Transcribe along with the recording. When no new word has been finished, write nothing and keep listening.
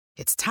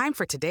It's time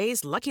for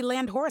today's Lucky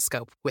Land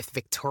horoscope with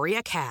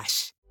Victoria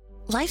Cash.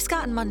 Life's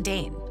gotten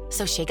mundane,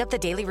 so shake up the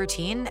daily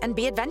routine and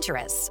be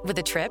adventurous with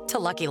a trip to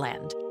Lucky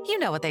Land. You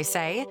know what they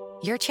say,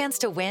 your chance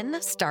to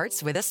win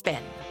starts with a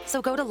spin.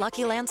 So go to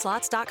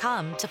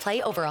LuckyLandSlots.com to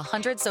play over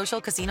 100 social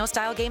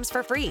casino-style games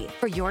for free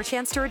for your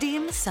chance to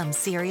redeem some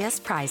serious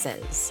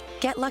prizes.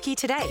 Get lucky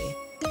today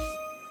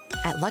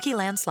at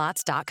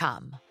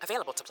LuckyLandSlots.com.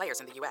 Available to players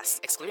in the U.S.,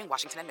 excluding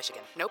Washington and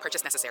Michigan. No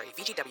purchase necessary.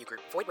 VGW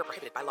Group. Void where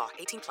prohibited by law.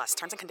 18 plus.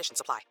 Terms and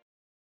conditions apply.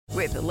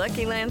 With the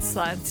Lucky Land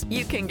Slots,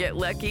 you can get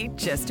lucky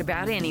just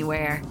about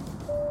anywhere.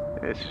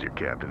 This is your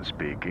captain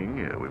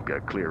speaking. We've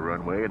got clear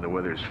runway and the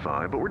weather's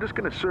fine, but we're just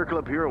going to circle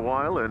up here a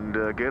while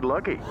and get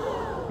lucky.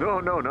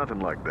 No, nothing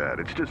like that.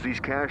 It's just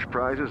these cash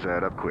prizes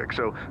add up quick.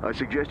 So I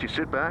suggest you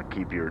sit back,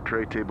 keep your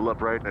tray table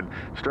upright, and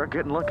start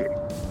getting lucky.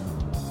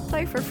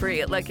 Play for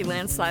free at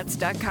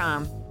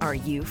LuckyLandSlots.com. Are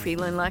you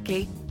feeling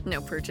lucky? No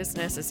purchase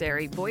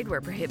necessary. Void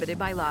where prohibited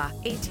by law.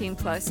 18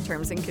 plus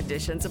terms and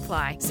conditions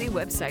apply. See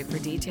website for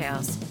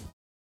details.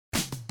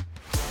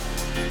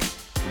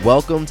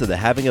 Welcome to the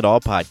Having It All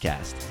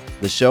podcast,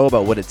 the show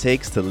about what it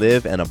takes to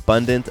live an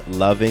abundant,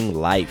 loving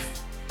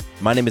life.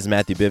 My name is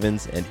Matthew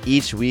Bivens, and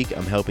each week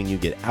I'm helping you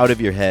get out of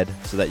your head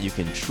so that you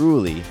can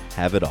truly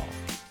have it all.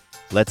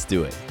 Let's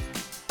do it.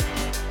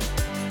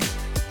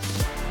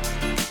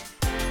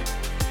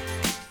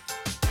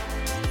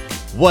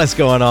 What's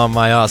going on,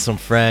 my awesome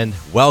friend?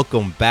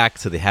 Welcome back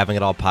to the Having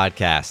It All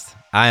podcast.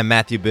 I am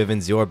Matthew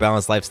Bivens, your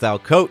balanced lifestyle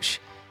coach,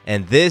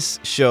 and this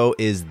show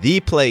is the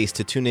place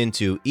to tune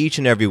into each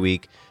and every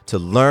week to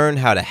learn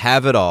how to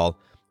have it all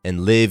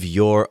and live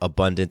your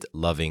abundant,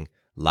 loving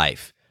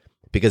life.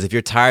 Because if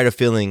you're tired of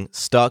feeling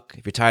stuck,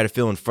 if you're tired of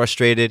feeling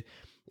frustrated,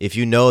 if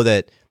you know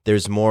that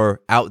there's more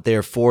out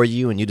there for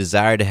you and you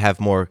desire to have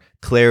more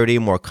clarity,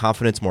 more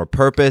confidence, more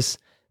purpose,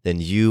 then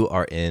you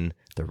are in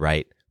the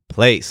right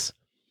place.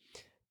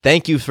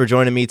 Thank you for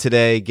joining me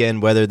today. Again,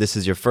 whether this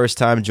is your first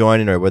time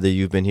joining or whether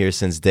you've been here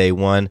since day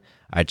one,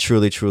 I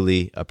truly,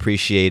 truly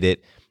appreciate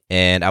it.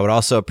 And I would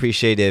also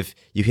appreciate if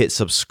you hit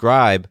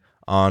subscribe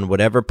on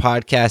whatever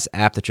podcast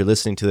app that you're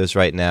listening to this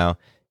right now.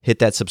 Hit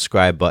that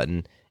subscribe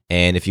button.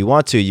 And if you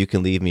want to, you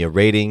can leave me a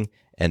rating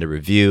and a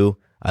review.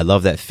 I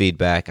love that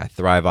feedback. I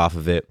thrive off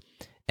of it.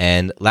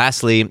 And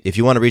lastly, if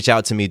you want to reach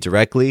out to me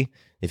directly,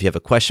 if you have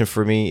a question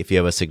for me, if you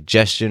have a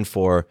suggestion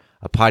for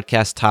a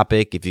podcast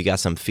topic, if you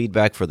got some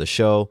feedback for the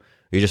show, or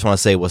you just want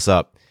to say what's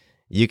up,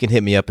 you can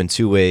hit me up in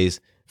two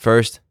ways.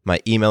 First, my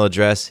email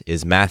address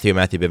is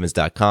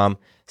matthew@matthewbivens.com.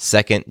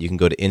 Second, you can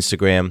go to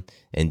Instagram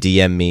and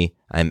DM me.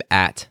 I'm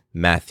at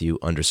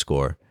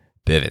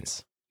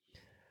Matthew_Bivens.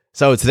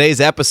 So today's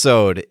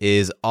episode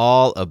is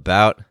all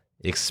about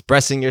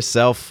expressing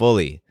yourself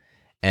fully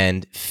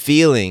and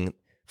feeling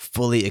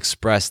fully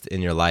expressed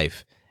in your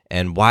life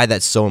and why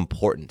that's so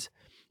important.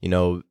 You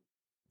know,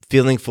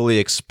 feeling fully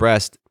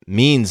expressed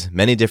means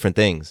many different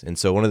things. And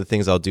so one of the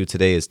things I'll do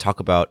today is talk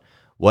about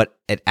what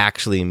it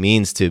actually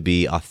means to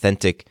be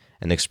authentic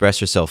and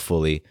express yourself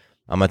fully.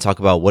 I'm going to talk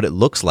about what it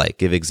looks like,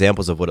 give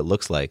examples of what it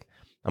looks like.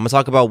 I'm going to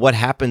talk about what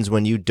happens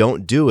when you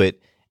don't do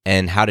it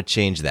and how to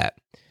change that.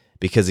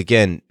 Because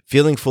again,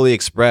 feeling fully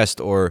expressed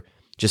or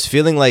just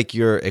feeling like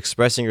you're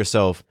expressing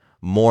yourself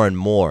more and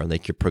more,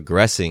 like you're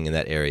progressing in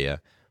that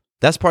area,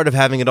 that's part of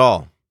having it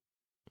all.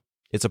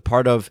 It's a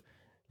part of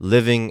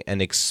living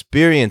and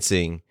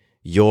experiencing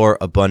your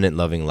abundant,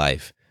 loving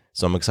life.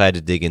 So I'm excited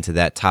to dig into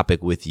that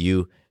topic with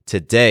you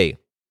today.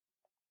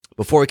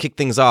 Before we kick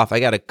things off, I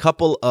got a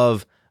couple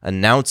of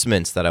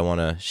announcements that I want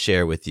to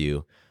share with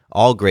you.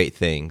 All great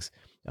things.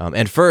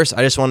 And first,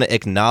 I just want to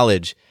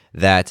acknowledge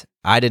that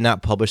I did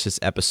not publish this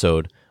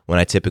episode when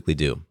I typically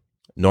do.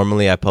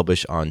 Normally, I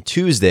publish on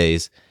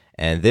Tuesdays,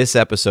 and this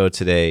episode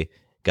today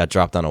got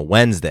dropped on a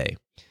Wednesday.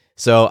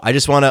 So I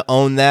just want to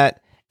own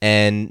that.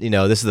 And, you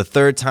know, this is the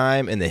third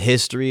time in the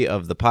history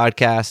of the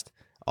podcast,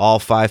 all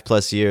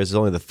 5+ years. It's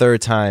only the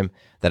third time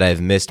that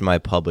I've missed my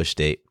publish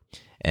date.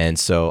 And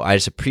so I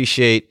just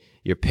appreciate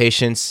your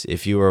patience.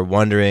 If you were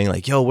wondering,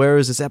 like, yo, where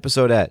is this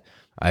episode at?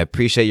 I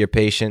appreciate your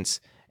patience.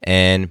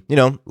 And, you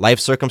know,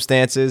 life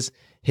circumstances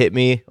hit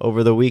me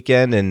over the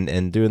weekend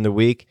and during the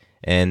week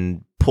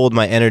and pulled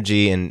my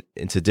energy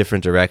into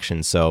different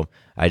directions. So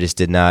I just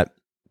did not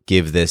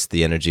give this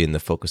the energy and the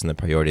focus and the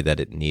priority that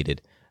it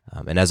needed.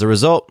 And as a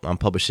result, I'm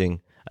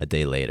publishing a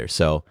day later.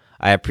 So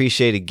I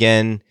appreciate,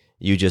 again,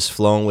 you just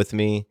flowing with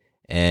me.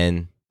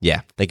 And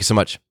yeah, thank you so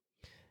much.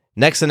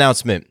 Next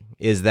announcement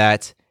is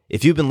that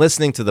if you've been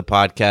listening to the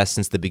podcast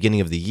since the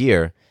beginning of the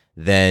year,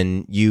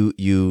 then you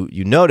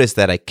notice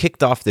that I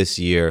kicked off this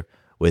year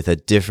with a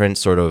different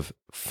sort of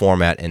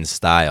format and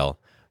style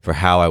for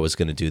how I was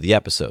going to do the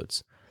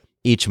episodes.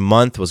 Each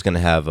month was going to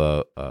have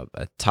a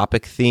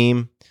topic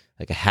theme,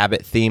 like a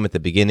habit theme at the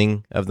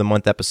beginning of the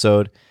month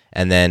episode,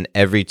 and then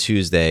every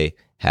Tuesday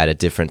had a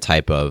different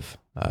type of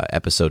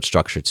episode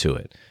structure to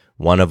it.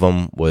 One of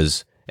them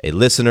was a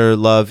listener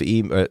love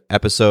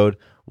episode.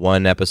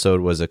 One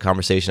episode was a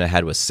conversation I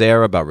had with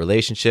Sarah about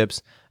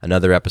relationships.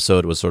 Another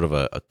episode was sort of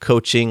a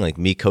coaching, like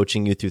me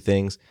coaching you through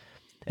things.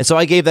 And so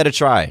I gave that a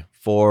try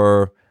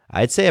for,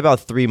 I'd say,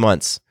 about 3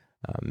 months,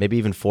 maybe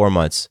even 4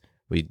 months.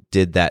 We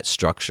did that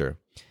structure.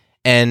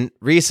 And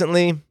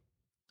recently,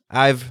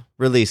 I've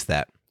released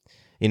that.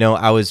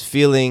 I was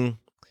feeling,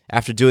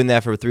 after doing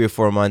that for 3 or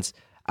 4 months,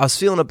 I was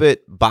feeling a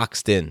bit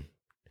boxed in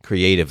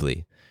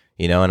creatively,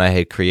 and I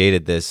had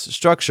created this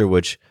structure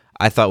which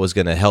I thought was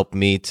going to help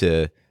me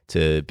to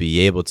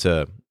be able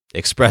to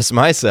express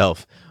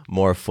myself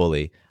more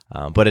fully.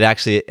 But it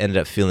actually ended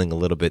up feeling a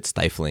little bit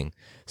stifling.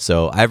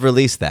 So I've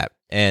released that.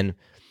 And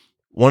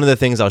one of the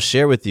things I'll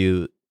share with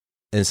you,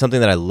 and something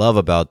that I love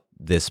about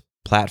this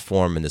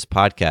platform and this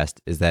podcast,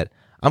 is that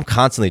I'm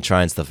constantly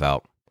trying stuff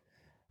out.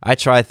 I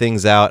try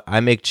things out. I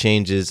make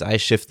changes. I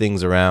shift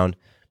things around.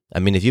 I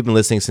mean, if you've been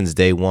listening since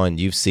day one,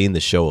 you've seen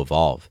the show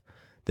evolve.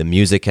 The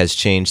music has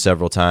changed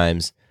several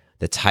times.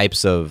 The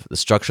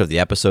structure of the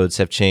episodes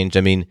have changed.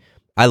 I mean,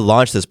 I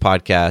launched this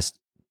podcast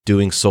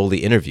doing solely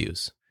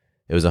interviews.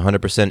 It was a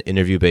 100%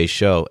 interview-based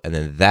show, and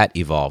then that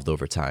evolved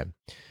over time.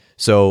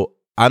 So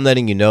I'm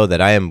letting you know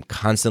that I am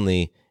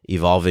constantly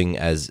evolving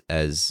as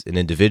an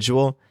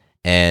individual,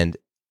 and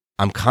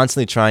I'm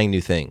constantly trying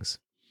new things.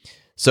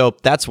 So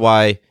that's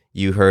why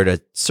you heard a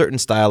certain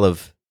style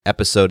of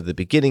episode at the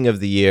beginning of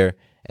the year,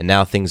 and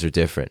now things are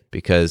different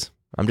because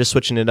I'm just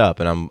switching it up,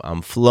 and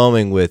I'm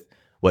flowing with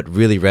what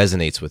really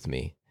resonates with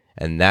me,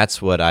 and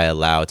that's what I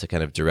allow to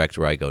kind of direct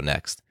where I go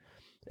next.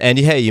 And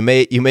hey, you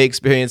may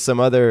experience some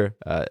other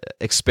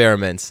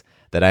experiments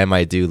that I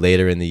might do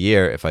later in the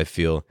year if I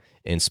feel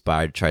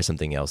inspired to try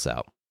something else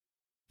out.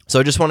 So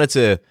I just wanted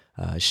to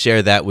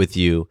share that with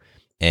you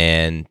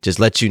and just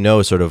let you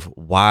know sort of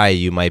why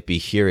you might be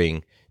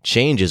hearing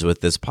changes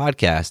with this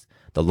podcast.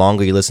 The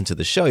longer you listen to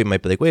the show, you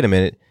might be like, wait a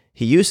minute,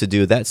 he used to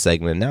do that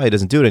segment, and now he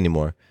doesn't do it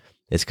anymore.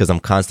 It's because I'm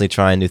constantly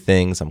trying new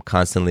things. I'm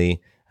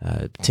constantly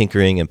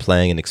tinkering and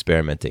playing and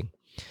experimenting.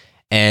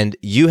 And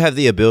you have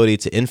the ability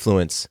to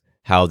influence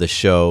how the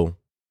show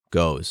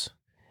goes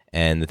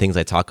and the things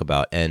I talk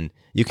about. And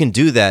you can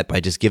do that by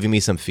just giving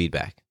me some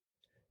feedback.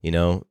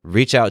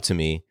 Reach out to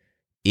me,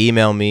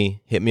 email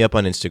me, hit me up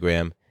on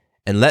Instagram,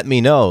 and let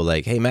me know,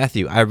 like, hey,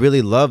 Matthew, I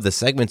really love the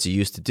segments you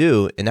used to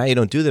do, and now you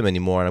don't do them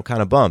anymore, and I'm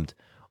kind of bummed.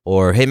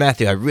 Or, hey,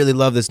 Matthew, I really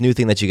love this new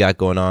thing that you got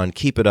going on.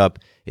 Keep it up.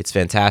 It's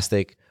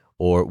fantastic.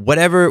 Or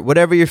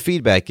whatever your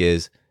feedback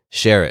is,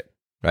 share it,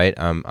 right?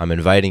 I'm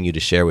inviting you to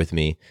share with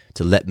me,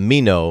 to let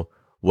me know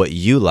what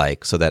you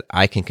like so that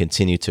I can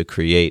continue to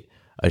create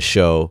a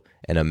show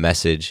and a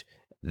message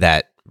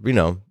that,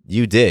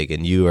 you dig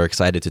and you are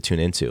excited to tune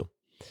into.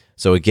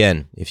 So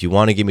again, if you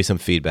want to give me some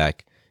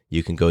feedback,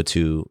 you can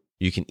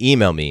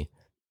email me,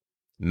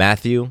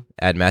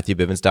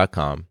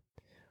 Matthew@MatthewBivens.com,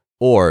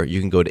 or you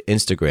can go to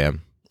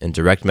Instagram and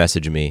direct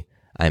message me.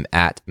 I'm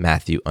at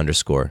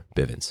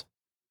Matthew_Bivens.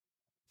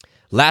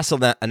 Last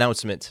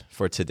announcement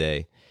for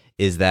today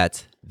is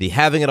that the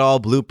Having It All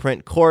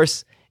Blueprint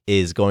course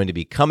is going to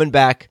be coming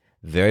back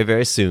very,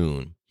 very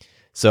soon.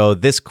 So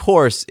this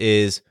course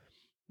is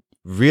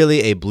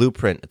really a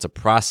blueprint. It's a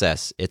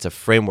process. It's a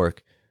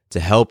framework to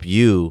help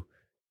you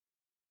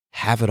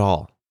have it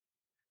all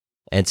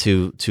and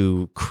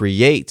to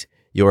create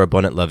your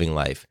abundant, loving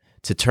life,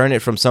 to turn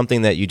it from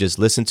something that you just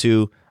listen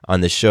to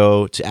on the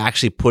show to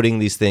actually putting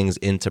these things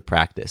into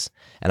practice.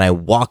 And I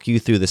walk you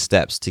through the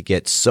steps to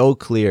get so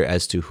clear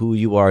as to who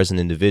you are as an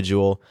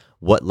individual,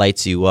 what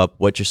lights you up,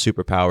 what your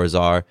superpowers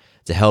are,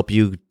 to help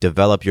you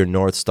develop your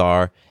North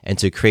Star and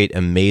to create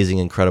amazing,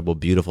 incredible,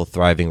 beautiful,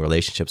 thriving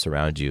relationships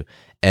around you.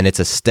 And it's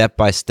a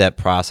step-by-step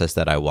process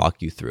that I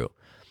walk you through.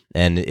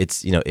 And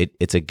it's,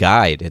 it's a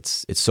guide.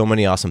 It's so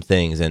many awesome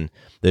things. And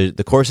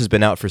the course has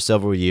been out for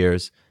several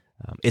years.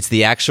 It's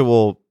the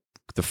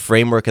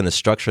framework and the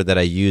structure that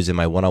I use in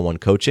my one-on-one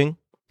coaching.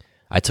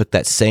 I took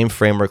that same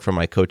framework from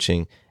my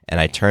coaching and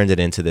I turned it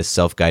into this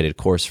self-guided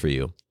course for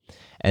you.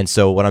 And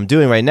so what I'm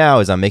doing right now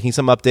is I'm making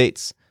some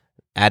updates,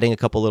 adding a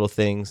couple little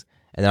things,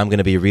 and then I'm going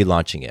to be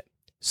relaunching it.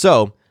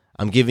 So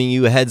I'm giving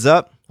you a heads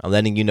up. I'm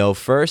letting you know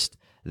first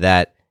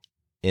that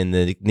in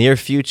the near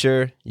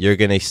future, you're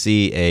going to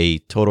see a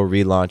total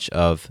relaunch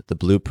of the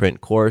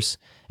Blueprint course.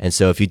 And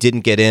so if you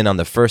didn't get in on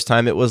the first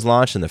time it was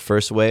launched in the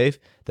first wave,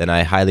 then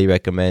I highly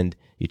recommend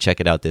you check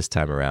it out this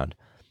time around.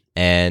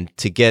 And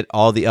to get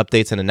all the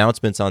updates and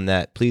announcements on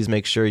that, please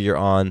make sure you're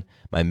on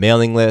my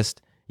mailing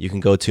list. You can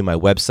go to my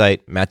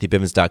website,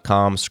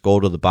 MatthewBivens.com,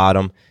 scroll to the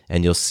bottom,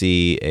 and you'll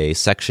see a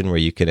section where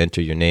you can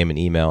enter your name and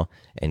email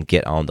and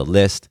get on the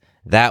list.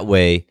 That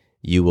way,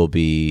 you will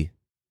be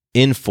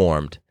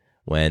informed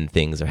when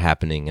things are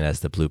happening and as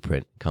the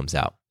blueprint comes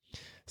out.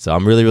 So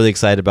I'm really, really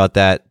excited about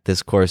that.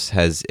 This course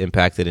has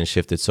impacted and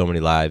shifted so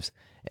many lives.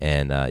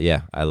 And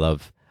I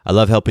love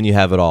helping you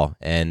have it all.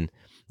 And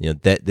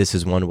that this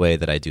is one way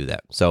that I do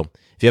that. So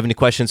if you have any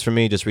questions for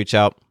me, just reach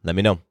out. Let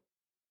me know.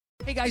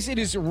 Hey guys, it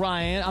is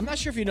Ryan. I'm not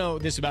sure if you know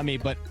this about me,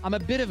 but I'm a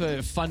bit of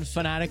a fun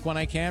fanatic when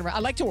I can. I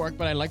like to work,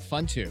 but I like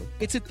fun too.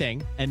 It's a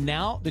thing. And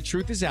now the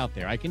truth is out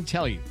there. I can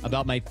tell you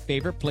about my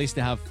favorite place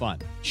to have fun.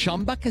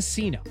 Chumba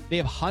Casino. They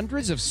have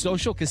hundreds of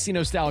social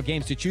casino style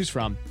games to choose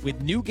from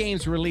with new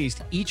games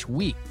released each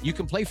week. You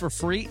can play for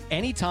free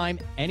anytime,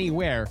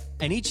 anywhere.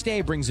 And each day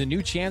brings a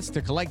new chance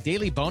to collect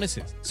daily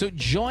bonuses. So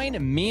join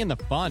me in the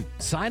fun.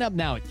 Sign up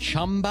now at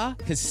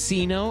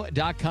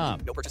ChumbaCasino.com.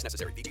 No purchase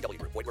necessary. VGW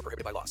Group. Void where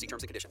prohibited by law. See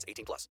terms and conditions.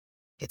 18 plus.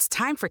 It's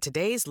time for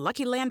today's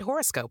Lucky Land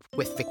horoscope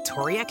with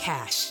Victoria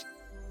Cash.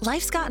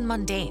 Life's gotten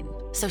mundane,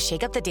 so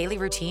shake up the daily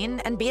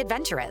routine and be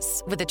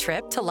adventurous with a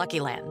trip to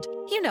Lucky Land.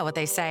 You know what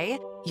they say.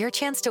 Your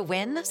chance to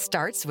win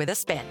starts with a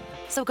spin.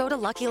 So go to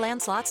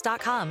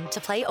LuckyLandSlots.com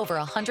to play over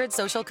 100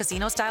 social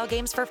casino-style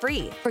games for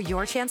free for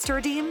your chance to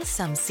redeem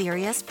some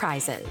serious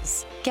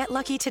prizes. Get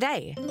lucky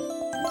today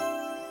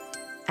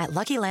at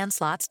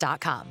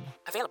LuckyLandSlots.com.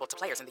 Available to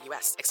players in the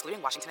U.S.,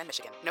 excluding Washington and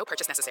Michigan. No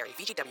purchase necessary.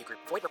 VGW Group.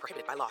 Void where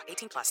prohibited by law.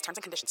 18 plus. Terms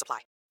and conditions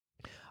apply.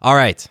 All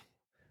right,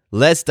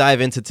 let's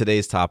dive into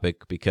today's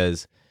topic,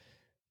 because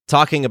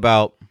talking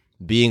about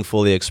being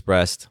fully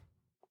expressed,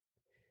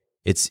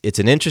 it's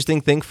an interesting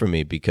thing for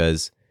me,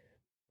 because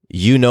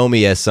you know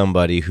me as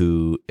somebody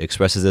who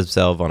expresses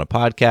himself on a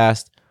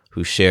podcast,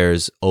 who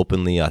shares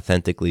openly,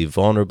 authentically,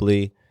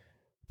 vulnerably.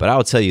 But I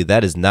will tell you,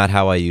 that is not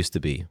how I used to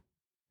be.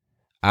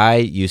 I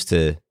used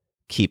to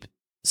keep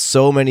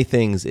so many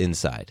things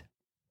inside.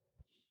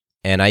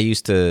 And I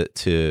used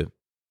to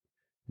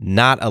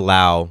not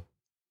allow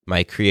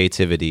my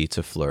creativity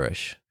to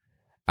flourish.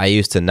 I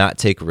used to not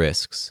take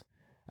risks.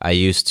 I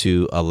used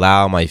to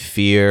allow my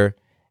fear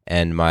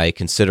and my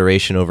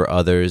consideration over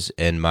others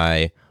and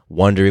my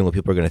wondering what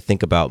people are going to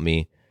think about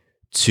me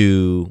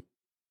to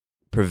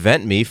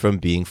prevent me from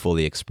being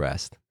fully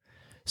expressed.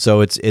 So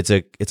it's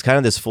kind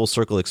of this full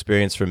circle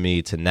experience for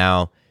me to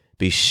now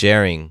be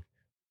sharing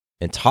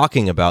and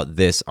talking about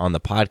this on the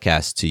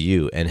podcast to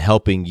you and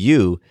helping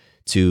you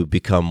to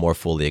become more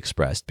fully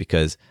expressed,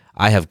 because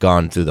I have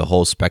gone through the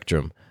whole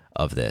spectrum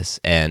of this.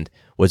 And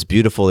what's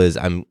beautiful is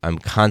I'm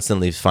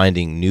constantly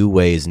finding new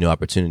ways, new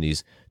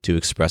opportunities to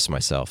express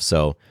myself.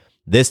 So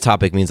this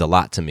topic means a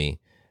lot to me,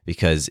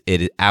 because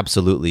it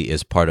absolutely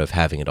is part of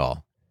having it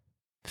all.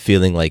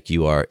 Feeling like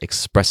you are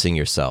expressing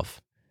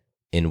yourself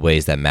in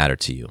ways that matter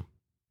to you.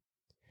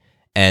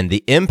 And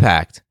the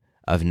impact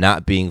of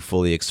not being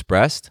fully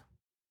expressed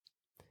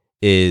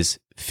is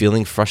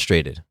feeling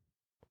frustrated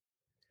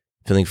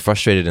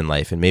in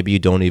life. And maybe you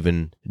don't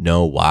even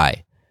know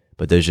why,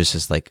 but there's just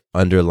this like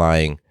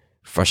underlying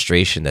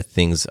frustration that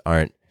things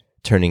aren't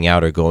turning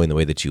out or going the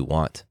way that you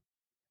want.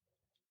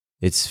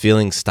 It's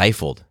feeling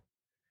stifled,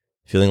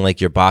 feeling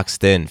like you're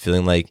boxed in,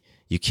 feeling like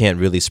you can't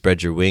really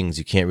spread your wings,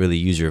 you can't really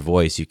use your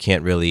voice, you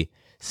can't really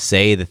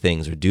say the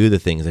things or do the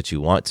things that you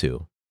want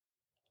to.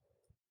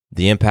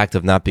 The impact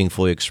of not being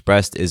fully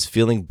expressed is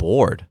feeling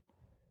bored.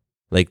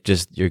 Like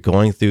just you're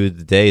going through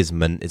the days,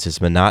 it's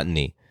just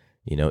monotony.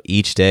 You know,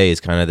 each day is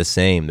kind of the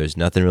same. There's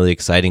nothing really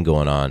exciting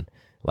going on.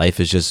 Life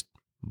is just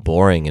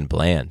boring and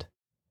bland.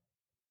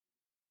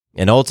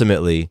 And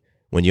ultimately,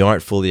 when you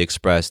aren't fully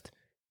expressed,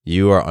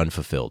 you are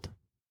unfulfilled.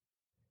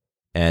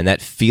 And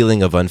that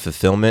feeling of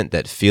unfulfillment,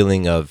 that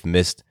feeling of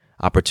missed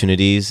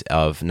opportunities,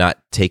 of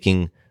not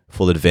taking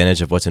full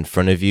advantage of what's in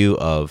front of you,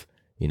 of,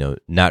 you know,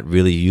 not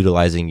really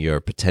utilizing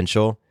your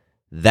potential,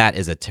 that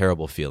is a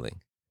terrible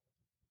feeling.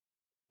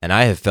 And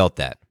I have felt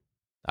that.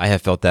 I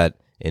have felt that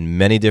in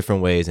many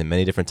different ways and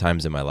many different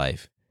times in my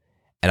life.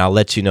 And I'll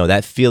let you know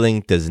that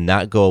feeling does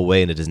not go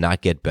away and it does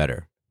not get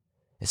better,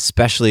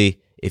 especially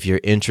if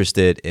you're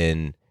interested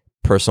in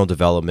personal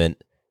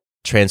development,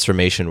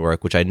 transformation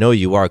work, which I know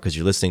you are because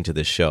you're listening to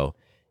this show.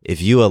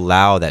 If you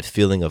allow that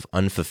feeling of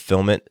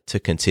unfulfillment to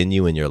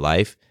continue in your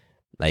life,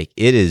 like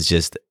it is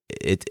just,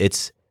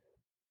 it's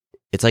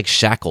like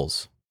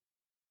shackles.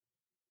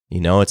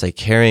 You know, it's like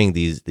carrying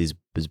these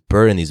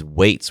burden, these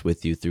weights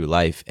with you through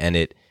life, and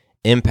it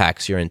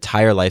impacts your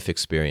entire life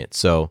experience.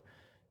 So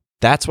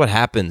that's what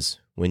happens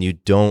when you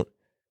don't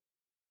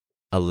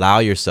allow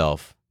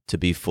yourself to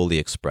be fully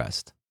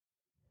expressed.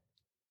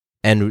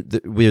 And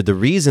the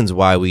reasons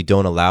why we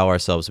don't allow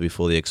ourselves to be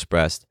fully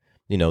expressed,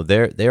 you know,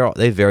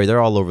 they vary.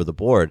 They're all over the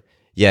board.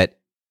 Yet,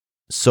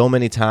 so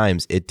many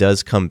times it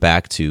does come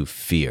back to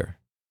fear,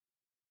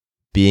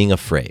 being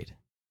afraid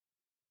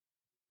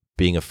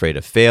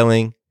of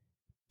failing,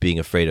 being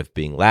afraid of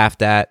being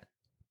laughed at,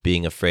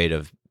 being afraid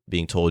of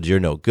being told you're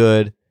no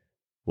good.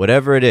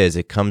 Whatever it is,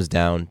 it comes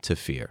down to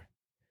fear.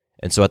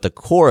 And so at the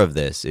core of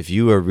this, if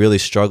you are really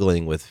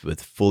struggling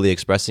with fully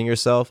expressing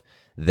yourself,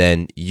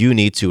 then you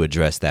need to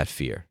address that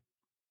fear.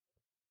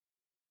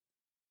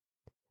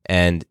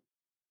 And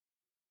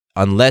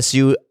unless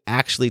you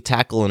actually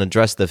tackle and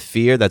address the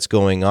fear that's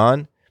going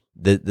on,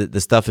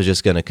 the stuff is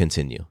just going to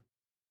continue.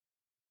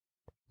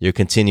 You'll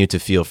continue to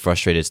feel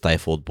frustrated,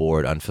 stifled,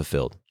 bored,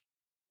 unfulfilled.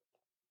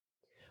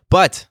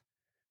 But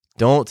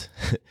don't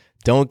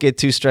get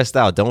too stressed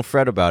out. Don't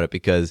fret about it,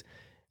 because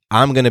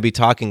I'm going to be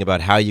talking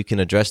about how you can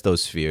address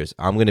those fears.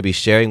 I'm going to be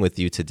sharing with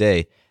you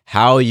today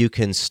how you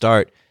can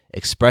start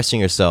expressing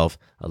yourself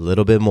a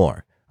little bit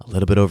more, a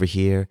little bit over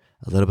here,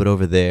 a little bit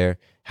over there,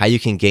 how you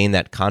can gain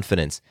that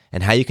confidence,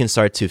 and how you can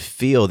start to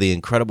feel the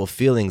incredible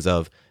feelings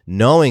of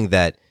knowing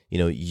that,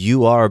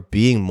 you are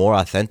being more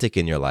authentic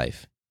in your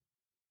life.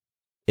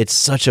 It's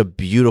such a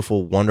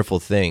beautiful, wonderful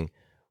thing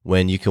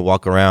when you can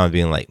walk around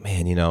being like,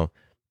 man,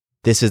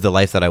 this is the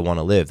life that I want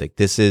to live. Like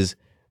this is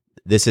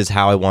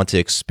how I want to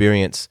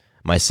experience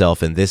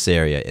myself in this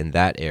area, in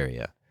that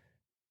area.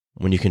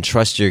 When you can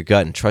trust your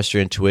gut and trust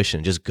your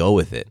intuition, just go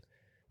with it.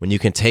 When you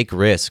can take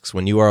risks,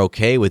 when you are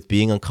okay with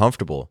being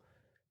uncomfortable.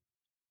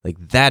 Like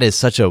that is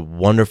such a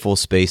wonderful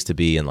space to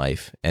be in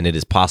life. And it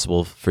is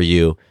possible for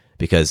you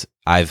because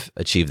I've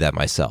achieved that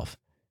myself.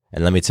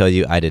 And let me tell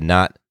you, I did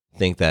not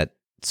think that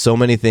so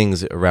many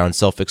things around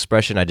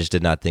self-expression, I just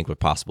did not think were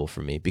possible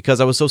for me because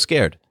I was so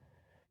scared.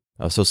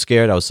 I was so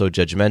scared, I was so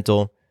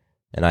judgmental,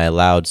 and I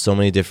allowed so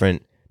many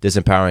different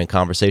disempowering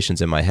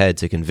conversations in my head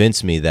to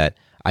convince me that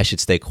I should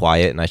stay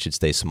quiet and I should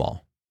stay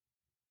small.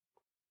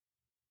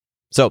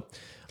 So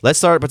let's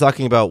start by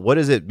talking about what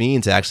does it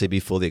mean to actually be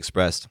fully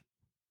expressed.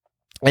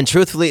 And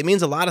truthfully, it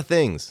means a lot of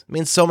things. It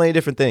means so many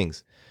different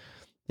things.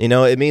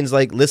 It means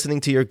like listening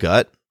to your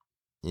gut.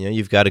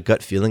 You've got a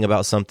gut feeling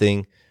about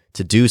something,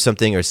 to do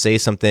something or say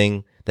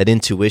something, that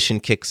intuition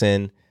kicks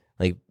in.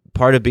 Like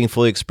part of being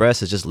fully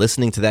expressed is just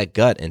listening to that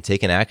gut and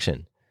taking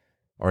action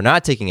or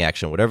not taking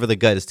action, whatever the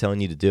gut is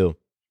telling you to do.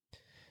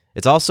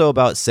 It's also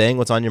about saying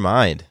what's on your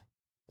mind,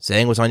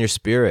 saying what's on your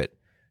spirit,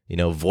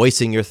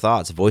 voicing your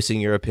thoughts,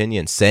 voicing your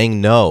opinion, saying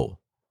no,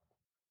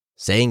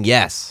 saying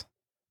yes,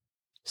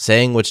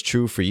 saying what's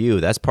true for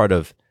you. That's part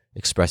of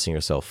expressing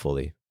yourself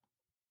fully.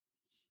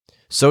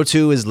 So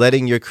too is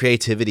letting your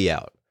creativity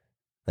out,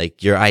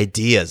 like your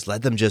ideas,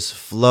 let them just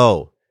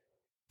flow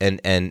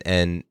and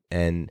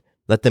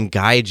let them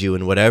guide you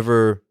in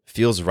whatever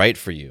feels right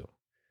for you.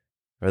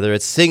 Whether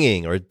it's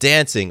singing or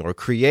dancing or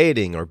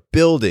creating or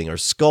building or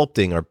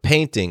sculpting or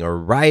painting or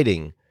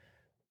writing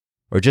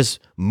or just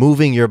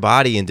moving your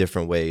body in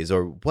different ways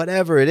or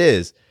whatever it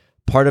is,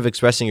 part of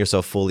expressing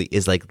yourself fully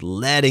is like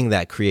letting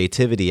that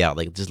creativity out,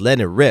 like just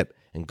letting it rip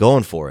and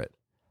going for it.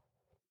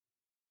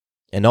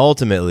 And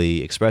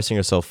ultimately, expressing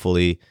yourself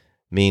fully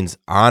means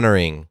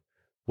honoring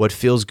what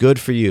feels good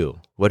for you,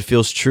 what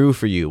feels true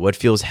for you, what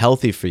feels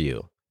healthy for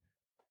you.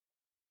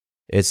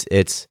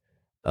 It's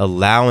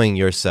allowing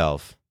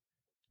yourself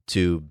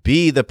to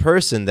be the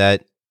person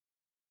that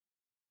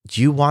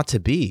you want to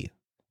be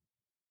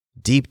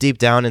deep, deep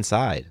down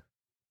inside,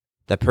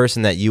 that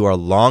person that you are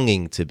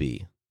longing to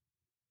be.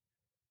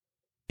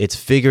 It's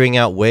figuring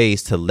out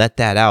ways to let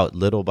that out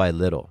little by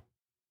little.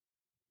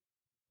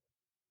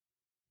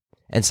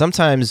 And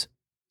sometimes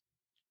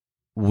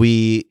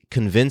we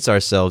convince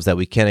ourselves that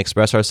we can't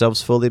express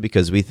ourselves fully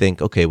because we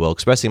think, okay, well,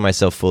 expressing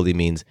myself fully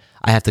means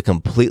I have to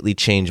completely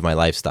change my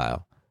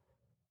lifestyle.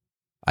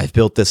 I've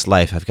built this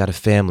life. I've got a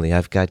family.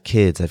 I've got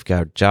kids. I've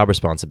got job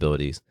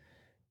responsibilities.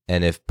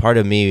 And if part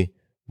of me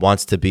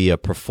wants to be a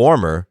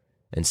performer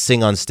and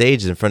sing on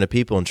stages in front of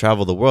people and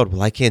travel the world,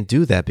 well, I can't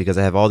do that because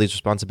I have all these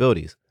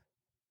responsibilities.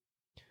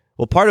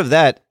 Well, part of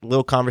that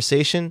little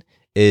conversation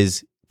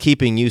is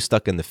keeping you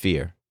stuck in the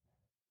fear.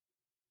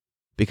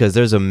 Because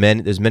there's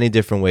many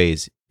different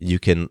ways you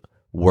can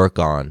work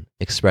on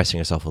expressing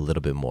yourself a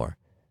little bit more,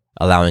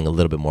 allowing a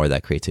little bit more of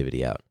that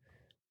creativity out.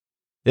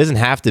 It doesn't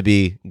have to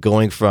be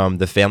going from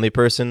the family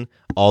person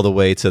all the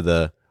way to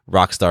the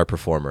rock star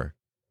performer.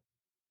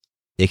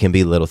 It can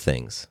be little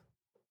things.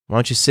 Why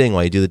don't you sing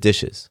while you do the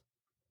dishes?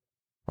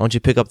 Why don't you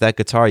pick up that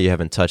guitar you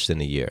haven't touched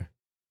in a year?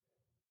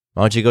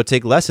 Why don't you go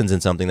take lessons in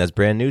something that's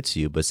brand new to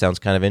you but sounds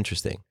kind of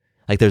interesting?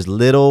 Like there's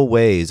little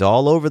ways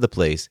all over the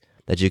place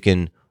that you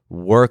can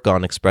work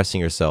on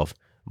expressing yourself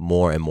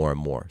more and more and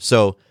more.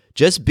 So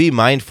just be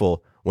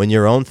mindful when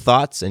your own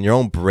thoughts and your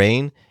own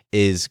brain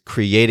is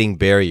creating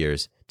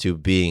barriers to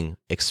being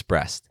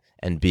expressed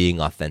and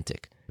being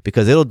authentic,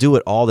 because it'll do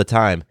it all the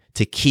time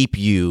to keep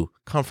you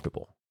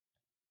comfortable.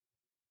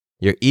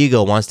 Your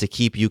ego wants to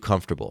keep you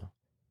comfortable.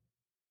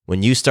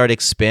 When you start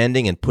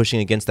expanding and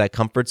pushing against that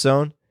comfort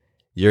zone,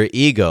 your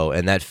ego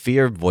and that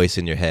fear voice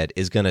in your head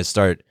is going to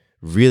start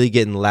really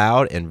getting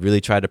loud and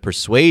really try to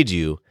persuade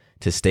you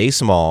to stay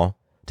small,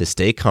 to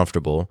stay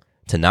comfortable,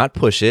 to not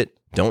push it,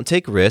 don't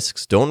take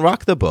risks, don't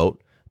rock the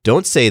boat,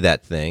 don't say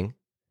that thing.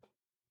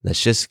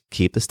 Let's just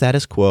keep the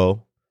status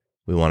quo.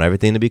 We want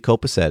everything to be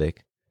copacetic.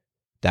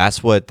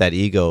 That's what that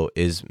ego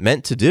is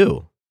meant to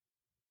do.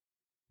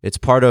 It's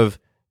part of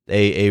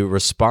a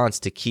response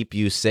to keep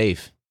you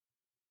safe.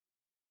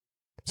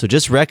 So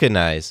just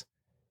recognize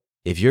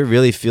if you're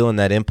really feeling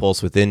that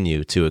impulse within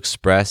you to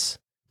express,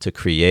 to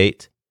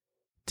create,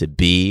 to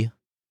be,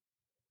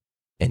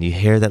 and you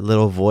hear that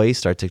little voice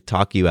start to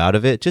talk you out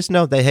of it, just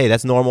know that, hey,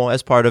 that's normal,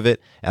 that's part of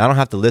it, and I don't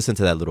have to listen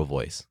to that little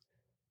voice.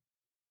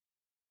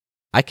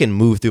 I can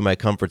move through my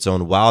comfort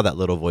zone while that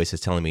little voice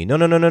is telling me, no,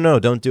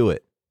 don't do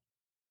it.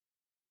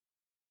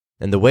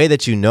 And the way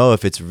that you know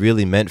if it's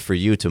really meant for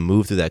you to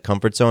move through that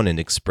comfort zone and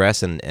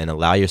express and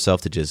allow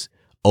yourself to just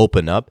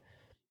open up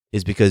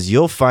is because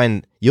you'll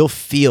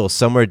feel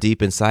somewhere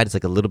deep inside, it's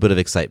like a little bit of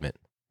excitement.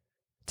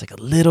 It's like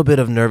a little bit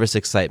of nervous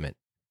excitement.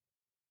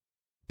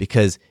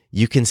 Because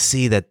you can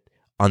see that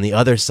on the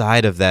other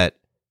side of that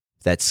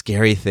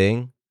scary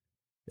thing,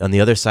 on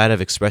the other side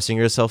of expressing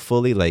yourself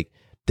fully, like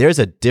there's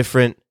a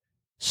different,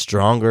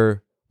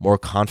 stronger, more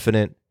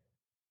confident,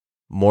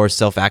 more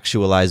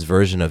self-actualized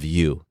version of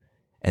you.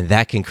 And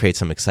that can create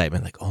some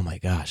excitement. Like, oh my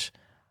gosh,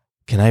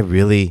 can I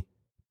really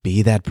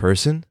be that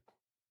person?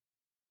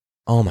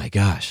 Oh my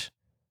gosh,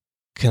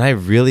 can I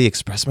really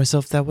express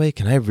myself that way?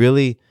 Can I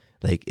really,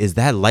 is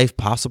that life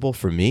possible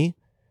for me?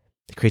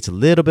 It creates a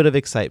little bit of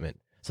excitement.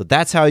 So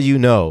that's how you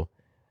know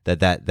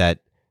that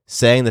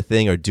saying the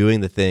thing or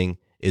doing the thing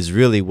is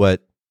really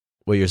what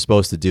you're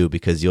supposed to do,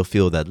 because you'll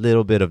feel that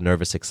little bit of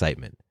nervous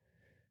excitement.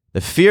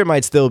 The fear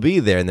might still be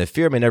there, and the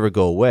fear may never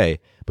go away,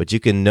 but you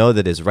can know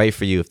that it's right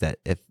for you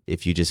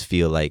if you just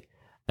feel like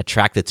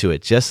attracted to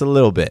it just a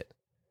little bit.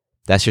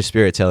 That's your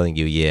spirit telling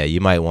you, yeah,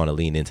 you might want to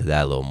lean into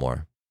that a little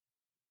more.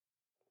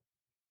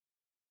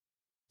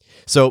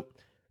 So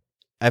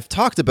I've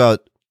talked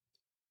about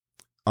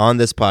on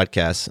this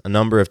podcast a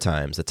number of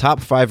times the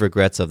top 5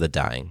 regrets of the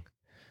dying,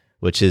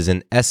 which is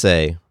an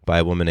essay by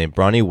a woman named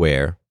Bronnie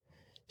Ware.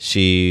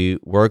 She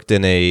worked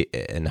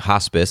in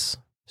hospice.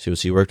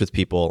 She worked with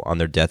people on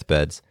their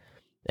deathbeds.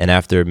 And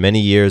after many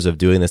years of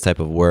doing this type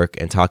of work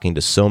and talking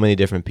to so many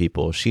different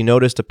people, she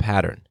noticed a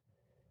pattern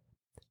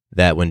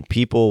that when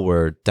people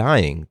were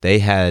dying, they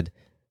had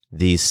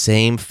these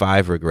same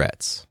 5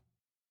 regrets.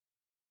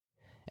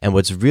 And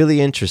what's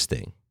really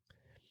interesting,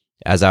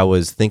 as I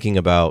was thinking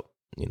about,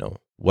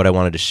 what I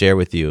wanted to share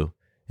with you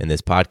in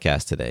this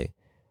podcast today,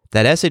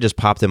 that essay just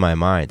popped in my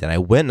mind, and I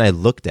went and I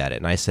looked at it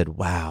and I said,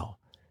 wow,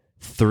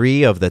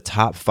 3 of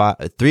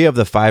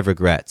the 5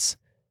 regrets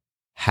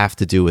have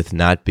to do with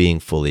not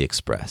being fully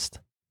expressed.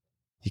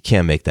 You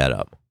can't make that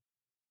up.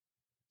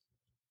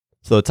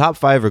 So the top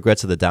 5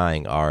 regrets of the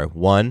dying are: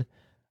 1,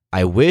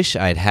 I wish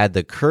I'd had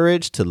the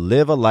courage to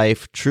live a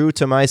life true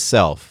to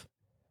myself,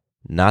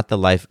 not the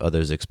life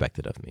others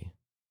expected of me.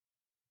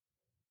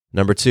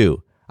 Number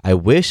 2, I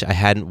wish I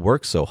hadn't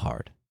worked so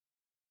hard.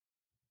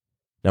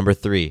 Number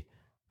 3,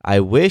 I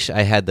wish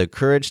I had the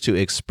courage to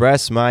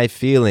express my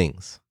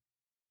feelings.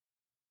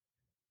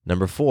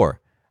 Number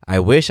 4, I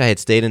wish I had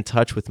stayed in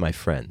touch with my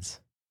friends.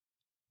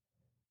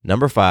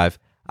 Number 5,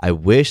 I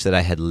wish that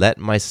I had let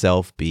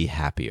myself be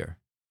happier.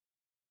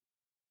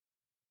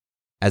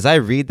 As I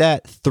read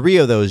that, 3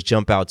 of those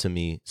jump out to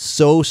me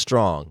so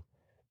strong,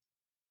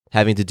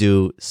 having to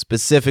do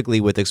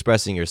specifically with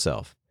expressing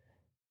yourself.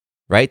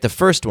 Right? The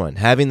first one,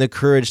 having the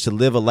courage to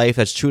live a life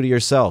that's true to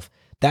yourself.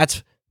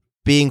 That's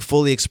being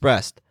fully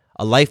expressed.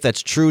 A life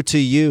that's true to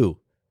you.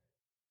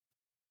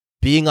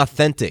 Being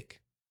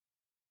authentic.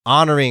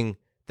 Honoring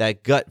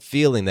that gut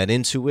feeling, that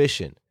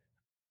intuition.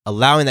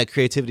 Allowing that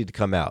creativity to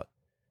come out.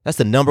 That's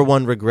the number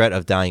 1 regret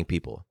of dying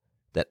people.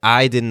 That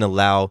I didn't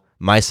allow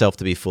myself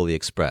to be fully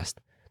expressed.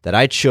 That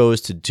I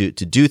chose to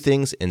do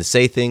things and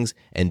say things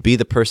and be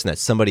the person that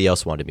somebody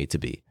else wanted me to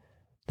be.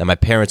 That my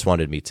parents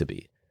wanted me to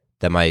be.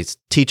 That my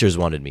teachers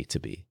wanted me to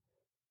be.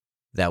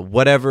 That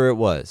whatever it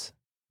was,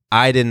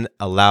 I didn't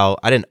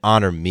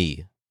honor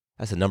me.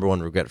 That's the number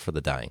 1 regret for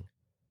the dying.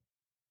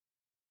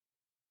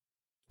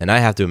 And I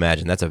have to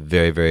imagine that's a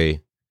very, very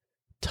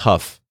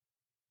tough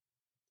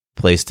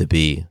place to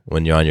be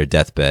when you're on your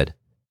deathbed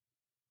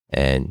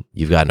and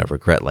you've gotten a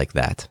regret like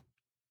that.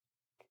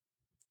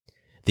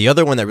 The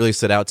other one that really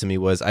stood out to me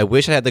was, I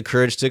wish I had the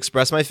courage to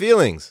express my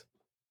feelings.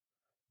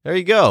 There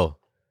you go.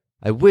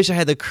 I wish I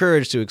had the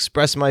courage to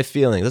express my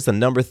feelings. That's the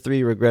number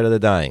 3 regret of the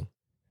dying.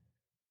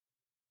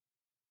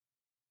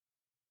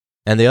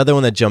 And the other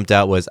one that jumped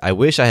out was, I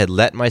wish I had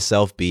let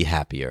myself be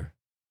happier.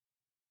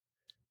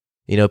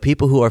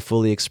 People who are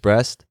fully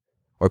expressed,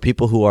 or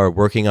people who are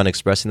working on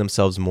expressing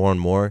themselves more and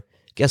more,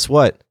 guess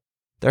what?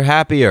 They're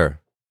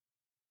happier.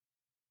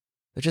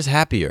 They're just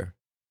happier.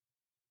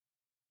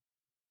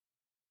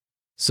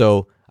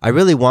 So I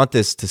really want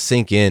this to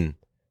sink in,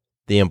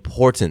 the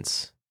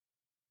importance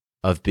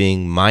of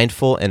being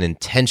mindful and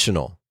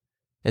intentional,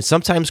 and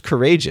sometimes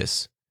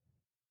courageous,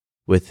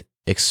 with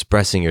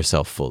expressing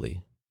yourself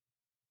fully.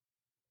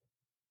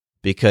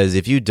 Because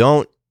if you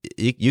don't,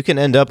 you can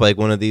end up like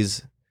one of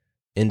these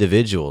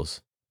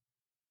individuals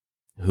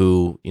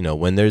who,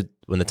 when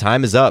the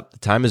time is up, the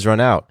time is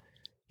run out,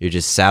 you're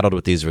just saddled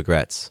with these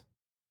regrets.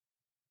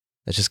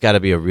 That's just got to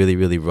be a really,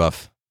 really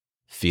rough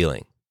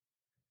feeling.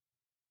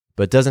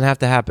 But it doesn't have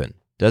to happen.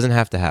 Doesn't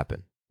have to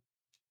happen.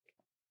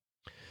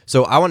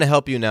 So I want to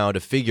help you now to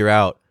figure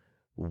out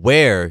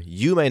where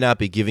you may not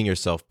be giving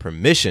yourself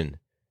permission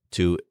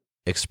to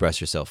express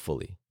yourself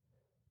fully.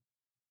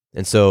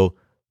 And so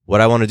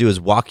what I want to do is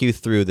walk you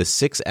through the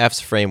 6 F's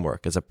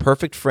framework as a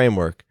perfect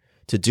framework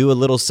to do a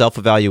little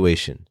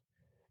self-evaluation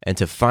and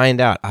to find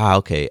out,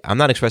 okay, I'm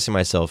not expressing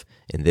myself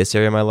in this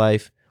area of my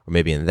life, or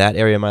maybe in that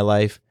area of my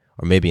life,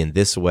 or maybe in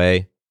this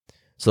way.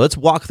 So let's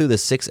walk through the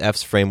 6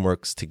 F's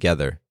frameworks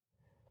together.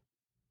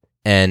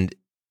 And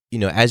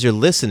as you're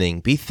listening,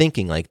 be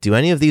thinking do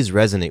any of these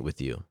resonate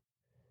with you?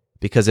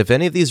 Because if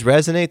any of these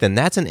resonate, then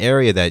that's an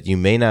area that you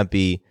may not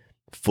be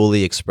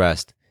fully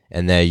expressed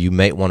and that you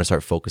might want to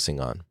start focusing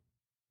on.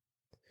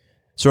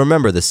 So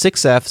remember, the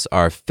 6 F's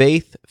are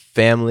faith,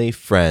 family,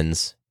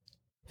 friends,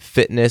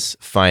 fitness,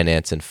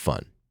 finance, and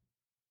fun.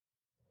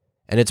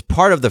 And it's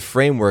part of the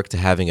framework to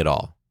having it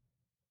all.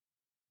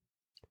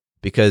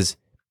 Because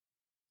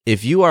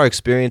if you are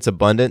experiencing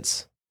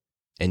abundance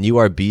and you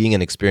are being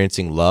and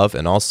experiencing love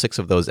in all 6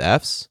 of those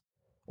F's,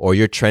 or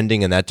you're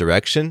trending in that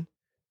direction,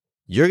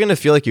 you're going to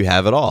feel like you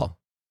have it all.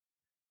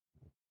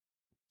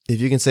 If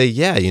you can say,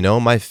 yeah,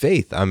 my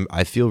faith,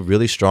 I feel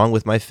really strong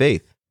with my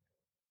faith.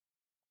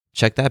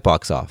 Check that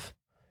box off.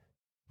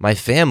 My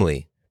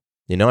family,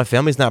 my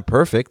family's not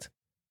perfect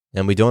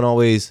and we don't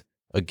always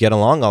get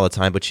along all the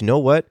time, but you know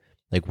what?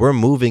 Like, we're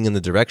moving in the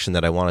direction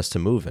that I want us to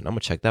move in. I'm going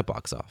to check that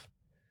box off.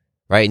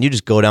 Right? And you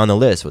just go down the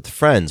list with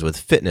friends, with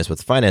fitness,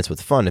 with finance,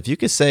 with fun. If you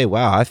could say,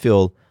 wow, I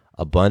feel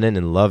abundant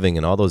and loving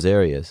in all those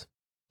areas,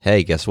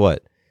 hey, guess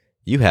what?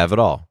 You have it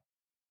all.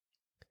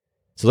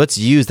 So let's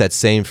use that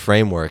same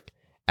framework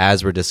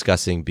as we're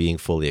discussing being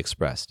fully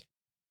expressed.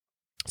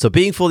 So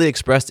being fully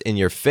expressed in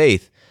your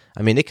faith,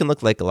 it can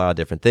look like a lot of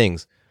different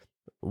things.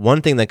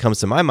 One thing that comes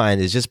to my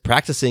mind is just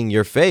practicing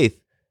your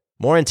faith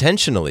more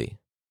intentionally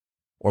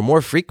or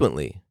more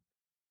frequently.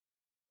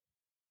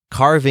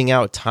 Carving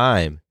out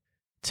time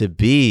to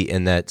be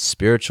in that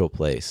spiritual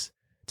place,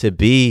 to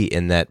be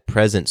in that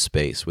present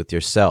space with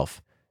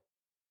yourself,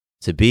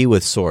 to be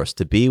with Source,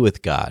 to be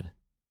with God.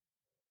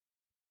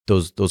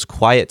 Those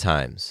quiet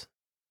times,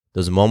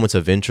 those moments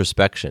of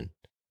introspection.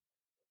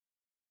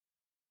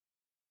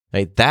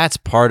 Right? That's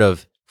part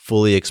of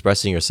fully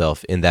expressing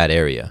yourself in that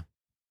area.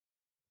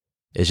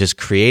 It's just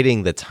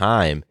creating the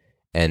time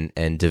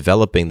and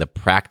developing the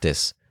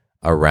practice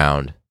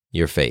around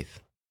your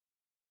faith.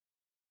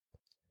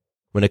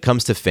 When it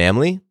comes to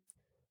family,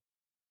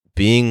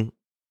 being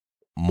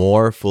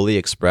more fully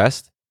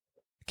expressed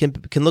can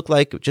look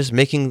like just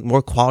making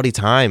more quality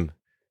time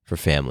for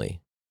family.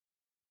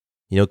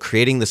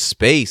 Creating the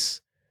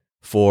space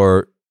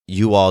for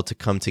you all to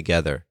come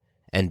together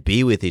and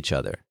be with each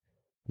other.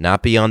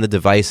 Not be on the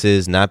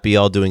devices, not be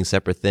all doing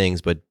separate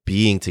things, but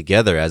being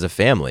together as a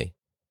family.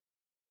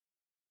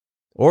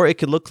 Or it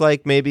could look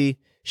like maybe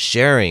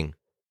sharing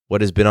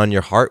what has been on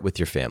your heart with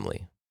your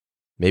family.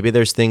 Maybe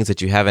there's things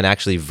that you haven't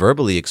actually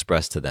verbally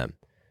expressed to them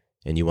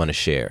and you want to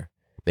share.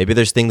 Maybe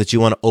there's things that you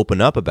want to open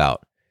up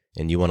about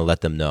and you want to let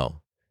them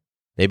know.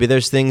 Maybe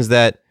there's things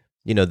that,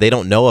 they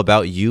don't know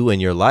about you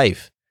and your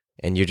life.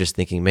 And you're just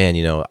thinking, man,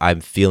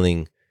 I'm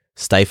feeling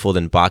stifled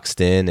and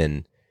boxed in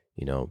and,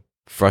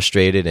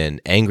 frustrated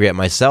and angry at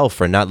myself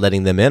for not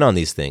letting them in on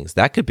these things.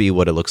 That could be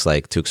what it looks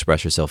like to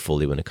express yourself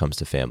fully when it comes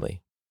to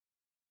family.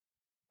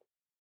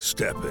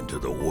 Step into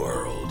the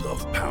world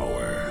of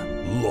power,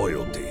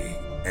 loyalty,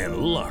 and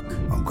luck.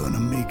 I'm gonna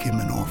make him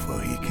an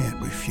offer he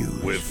can't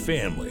refuse. With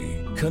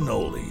family,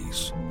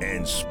 cannolis,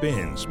 and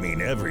spins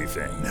mean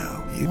everything.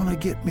 Now, you wanna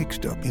get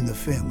mixed up in the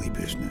family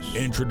business.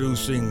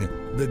 Introducing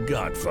The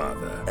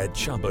Godfather at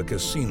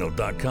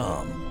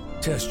ChumbaCasino.com.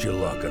 Test your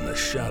luck in the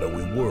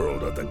shadowy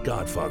world of The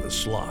Godfather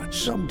slot.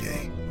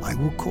 Someday, I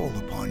will call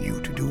upon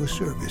you to do a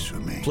service for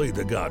me. Play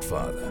The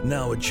Godfather,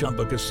 now at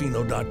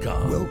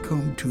ChumbaCasino.com.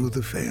 Welcome to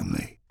the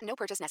family. No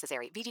purchase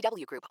necessary.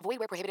 VGW Group. Void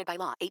where prohibited by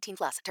law.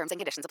 18+. Terms and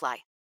conditions apply.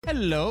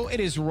 Hello,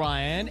 it is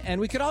Ryan, and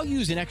we could all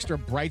use an extra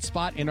bright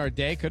spot in our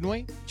day, couldn't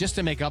we? Just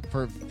to make up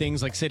for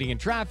things like sitting in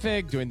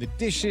traffic, doing the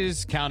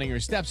dishes, counting your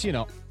steps,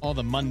 all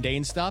the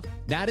mundane stuff.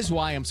 That is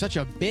why I'm such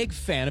a big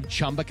fan of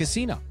Chumba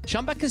Casino.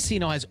 Chumba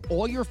Casino has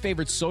all your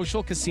favorite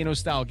social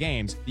casino-style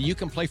games that you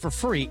can play for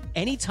free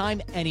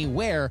anytime,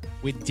 anywhere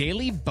with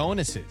daily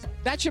bonuses.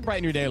 That should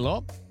brighten your day a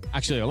little.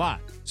 Actually, a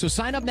lot. So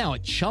sign up now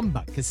at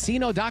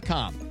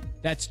ChumbaCasino.com.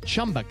 That's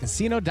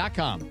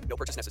ChumbaCasino.com. No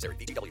purchase necessary.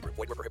 VGW Group.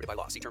 Void where prohibited by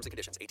law. See terms and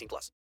conditions.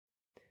 18+.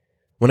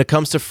 When it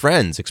comes to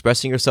friends,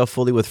 expressing yourself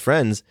fully with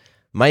friends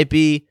might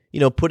be,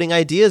 putting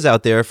ideas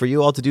out there for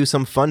you all to do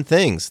some fun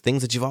things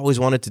that you've always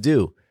wanted to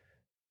do.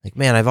 Like,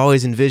 man, I've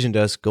always envisioned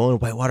us going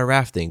whitewater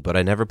rafting, but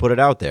I never put it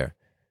out there.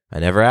 I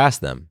never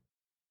asked them.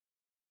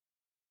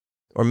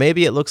 Or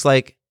maybe it looks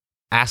like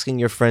asking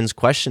your friends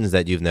questions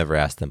that you've never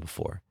asked them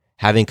before,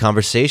 having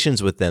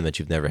conversations with them that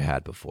you've never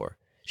had before.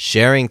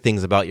 Sharing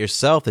things about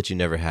yourself that you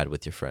never had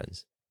with your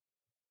friends.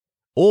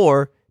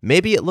 Or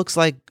maybe it looks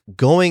like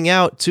going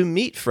out to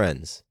meet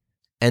friends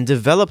and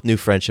develop new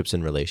friendships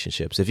and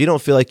relationships. If you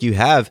don't feel like you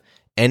have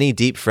any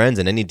deep friends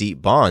and any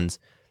deep bonds,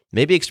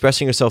 maybe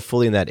expressing yourself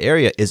fully in that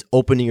area is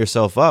opening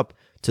yourself up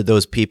to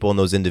those people and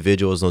those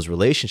individuals and those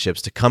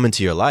relationships to come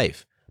into your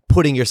life,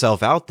 putting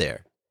yourself out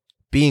there,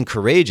 being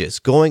courageous,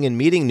 going and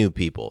meeting new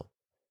people.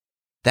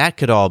 That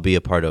could all be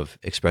a part of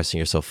expressing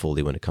yourself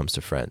fully when it comes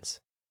to friends.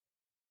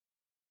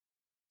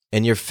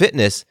 And your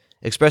fitness,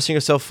 expressing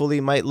yourself fully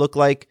might look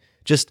like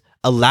just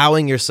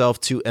allowing yourself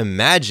to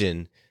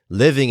imagine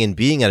living and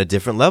being at a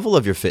different level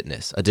of your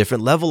fitness, a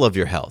different level of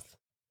your health.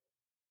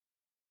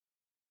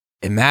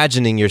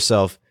 Imagining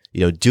yourself,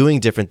 doing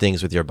different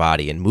things with your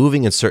body and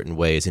moving in certain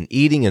ways and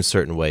eating in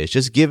certain ways,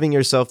 just giving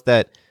yourself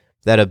that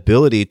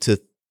ability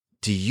to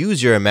to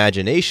use your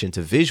imagination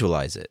to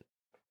visualize it.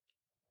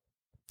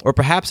 Or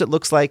perhaps it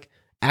looks like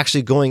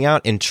actually going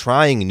out and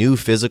trying new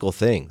physical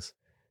things.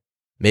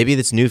 Maybe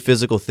it's new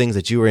physical things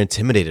that you were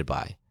intimidated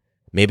by.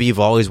 Maybe you've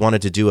always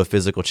wanted to do a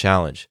physical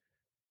challenge.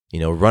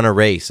 Run a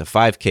race, a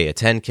 5K, a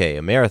 10K,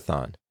 a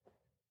marathon.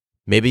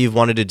 Maybe you've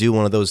wanted to do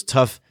one of those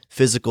tough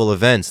physical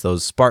events,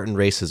 those Spartan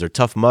races or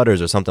Tough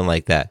Mudders or something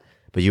like that,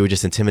 but you were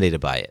just intimidated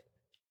by it.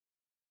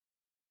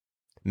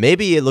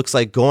 Maybe it looks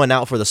like going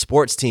out for the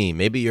sports team.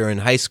 Maybe you're in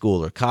high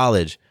school or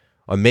college,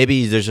 or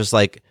maybe there's just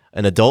like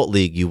an adult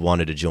league you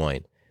wanted to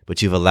join,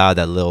 but you've allowed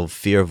that little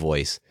fear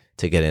voice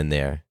to get in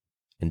there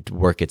and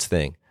work its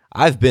thing.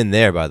 I've been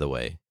there, by the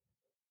way.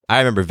 I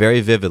remember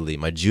very vividly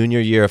my junior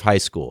year of high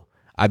school.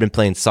 I've been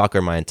playing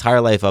soccer my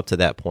entire life up to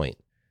that point.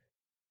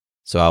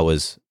 So I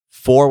was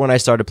 4 when I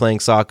started playing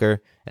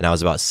soccer, and I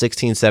was about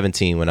 16,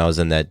 17 when I was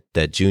in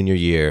that junior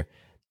year.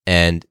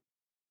 And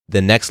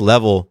the next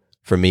level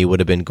for me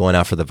would have been going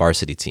out for the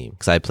varsity team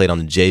because I played on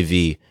the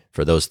JV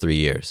for those 3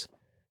 years.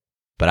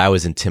 But I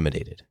was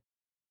intimidated.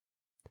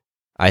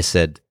 I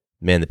said,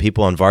 man, the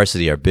people on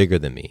varsity are bigger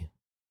than me.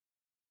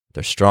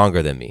 They're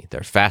stronger than me.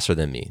 They're faster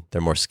than me. They're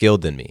more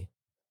skilled than me.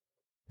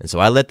 And so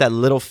I let that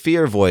little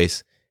fear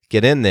voice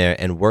get in there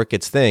and work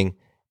its thing.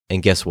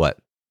 And guess what?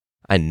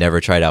 I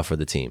never tried out for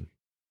the team.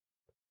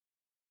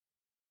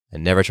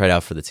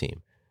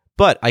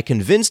 But I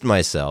convinced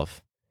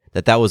myself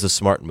that that was a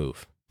smart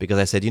move because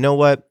I said, you know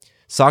what?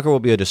 Soccer will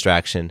be a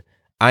distraction.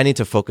 I need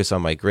to focus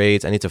on my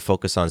grades. I need to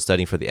focus on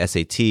studying for the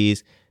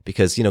SATs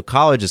because,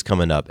 college is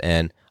coming up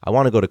and I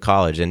want to go to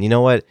college. And you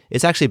know what?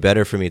 It's actually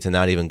better for me to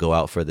not even go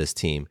out for this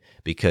team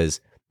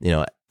because,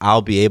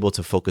 I'll be able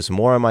to focus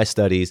more on my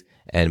studies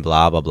and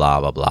blah, blah, blah,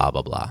 blah, blah,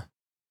 blah, blah.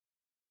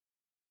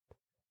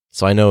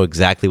 So I know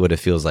exactly what it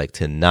feels like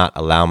to not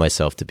allow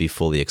myself to be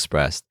fully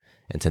expressed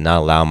and to not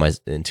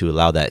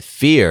allow that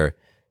fear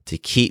to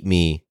keep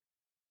me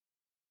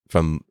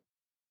from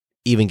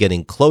even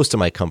getting close to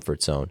my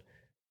comfort zone,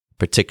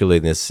 particularly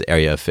in this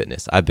area of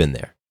fitness. I've been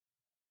there.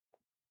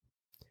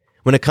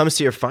 When it comes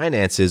to your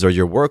finances or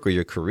your work or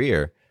your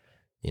career,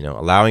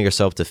 allowing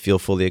yourself to feel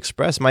fully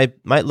expressed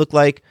might look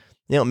like,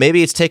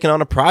 maybe it's taking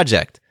on a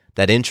project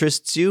that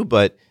interests you,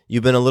 but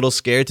you've been a little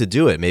scared to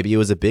do it. Maybe it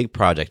was a big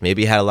project.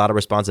 Maybe you had a lot of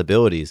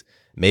responsibilities.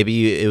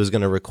 Maybe it was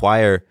going to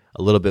require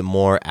a little bit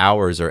more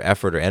hours or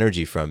effort or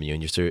energy from you.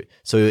 And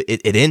so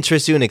it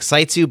interests you and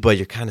excites you, but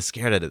you're kind of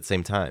scared at the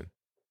same time.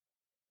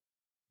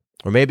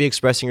 Or maybe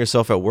expressing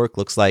yourself at work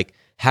looks like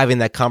having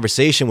that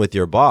conversation with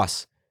your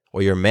boss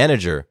or your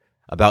manager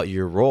about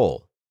your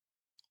role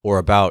or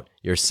about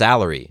your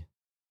salary.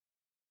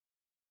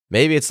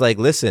 Maybe it's like,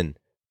 listen,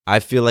 I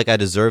feel like I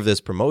deserve this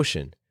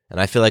promotion and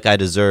I feel like I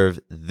deserve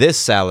this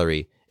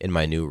salary in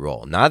my new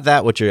role. Not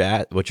that what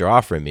you're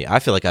offering me. I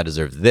feel like I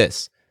deserve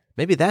this.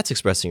 Maybe that's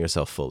expressing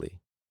yourself fully.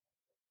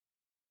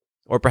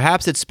 Or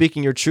perhaps it's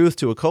speaking your truth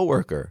to a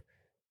coworker.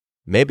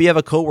 Maybe you have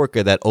a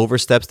coworker that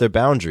oversteps their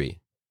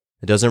boundary.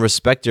 It doesn't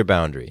respect your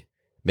boundary.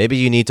 Maybe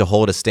you need to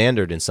hold a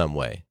standard in some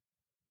way.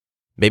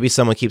 Maybe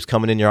someone keeps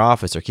coming in your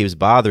office or keeps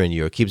bothering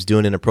you or keeps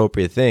doing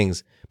inappropriate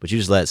things, but you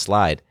just let it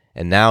slide.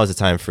 And now is the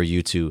time for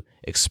you to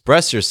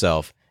express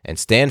yourself and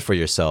stand for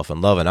yourself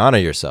and love and honor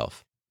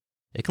yourself.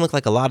 It can look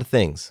like a lot of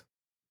things.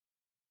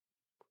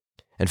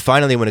 And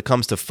finally, when it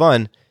comes to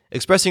fun,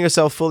 expressing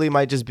yourself fully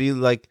might just be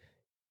like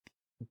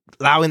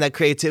allowing that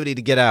creativity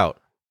to get out.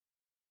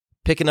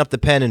 Picking up the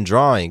pen and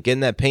drawing,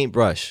 getting that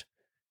paintbrush,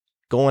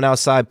 going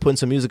outside, putting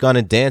some music on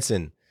and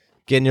dancing,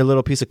 getting your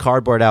little piece of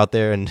cardboard out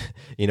there and,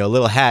 a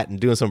little hat and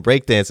doing some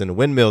breakdancing and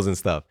windmills and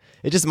stuff.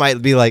 It just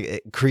might be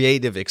like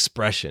creative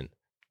expression.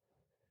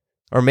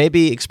 Or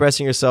maybe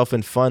expressing yourself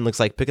in fun looks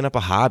like picking up a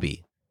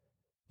hobby,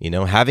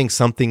 having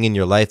something in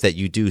your life that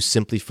you do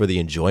simply for the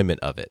enjoyment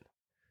of it.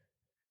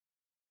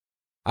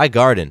 I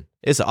garden.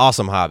 It's an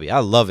awesome hobby. I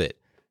love it.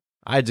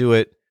 I do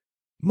it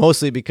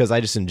mostly because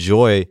I just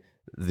enjoy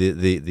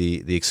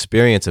the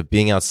experience of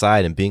being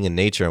outside and being in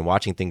nature and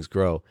watching things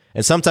grow.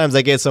 And sometimes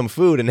I get some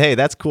food and hey,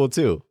 that's cool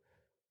too.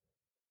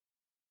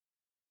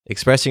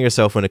 Expressing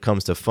yourself when it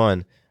comes to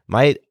fun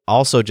might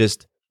also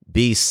just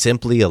be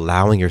simply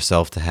allowing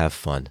yourself to have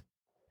fun.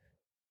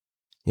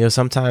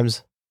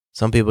 Sometimes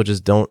some people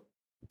just don't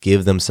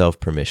give themselves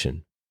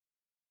permission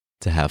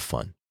to have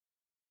fun.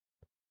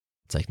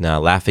 It's like, nah,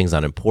 laughing's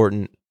not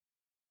important.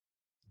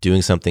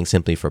 Doing something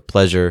simply for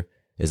pleasure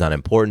is not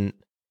important.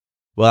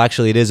 Well,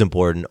 actually, it is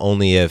important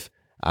only if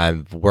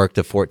I've worked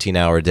a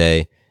 14-hour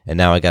day and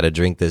now I got to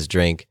drink this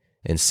drink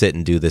and sit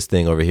and do this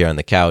thing over here on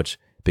the couch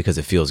because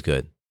it feels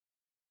good.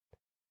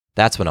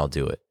 That's when I'll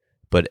do it.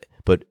 But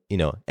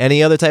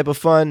any other type of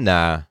fun,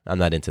 nah, I'm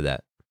not into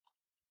that.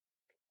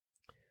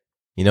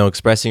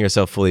 Expressing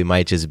yourself fully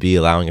might just be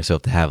allowing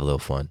yourself to have a little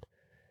fun,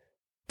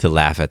 to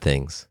laugh at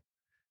things,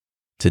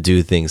 to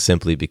do things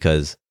simply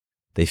because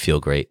they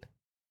feel great.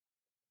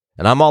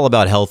 And I'm all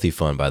about healthy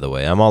fun, by the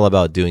way. I'm all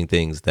about doing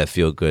things that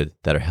feel good,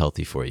 that are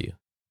healthy for you.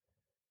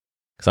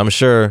 Because I'm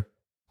sure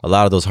a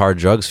lot of those hard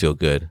drugs feel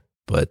good,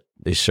 but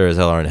they sure as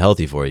hell aren't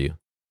healthy for you.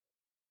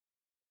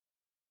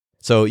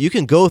 So you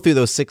can go through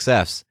those 6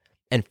 F's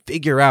and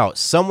figure out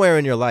somewhere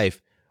in your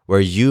life where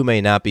you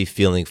may not be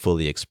feeling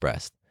fully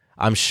expressed.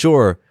 I'm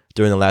sure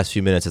during the last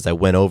few minutes as I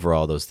went over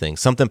all those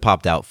things, something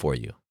popped out for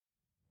you.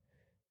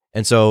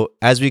 And so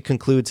as we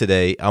conclude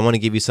today, I want to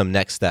give you some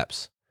next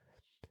steps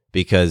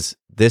because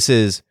this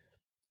is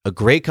a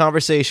great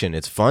conversation.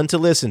 It's fun to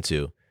listen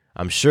to.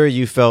 I'm sure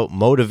you felt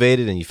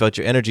motivated and you felt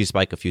your energy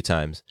spike a few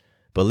times.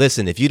 But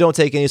listen, if you don't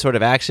take any sort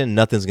of action,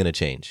 nothing's going to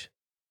change.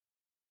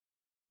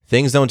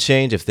 Things don't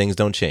change if things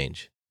don't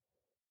change.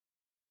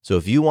 So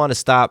if you want to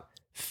stop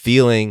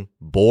feeling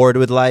bored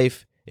with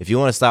life, if you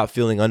want to stop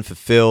feeling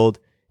unfulfilled,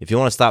 if you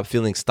want to stop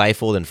feeling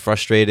stifled and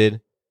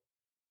frustrated,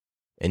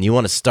 and you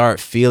want to start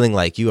feeling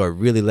like you are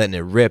really letting it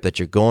rip, that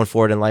you're going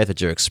for it in life,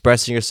 that you're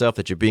expressing yourself,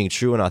 that you're being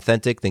true and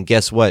authentic, then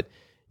guess what?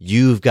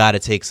 You've got to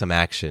take some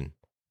action.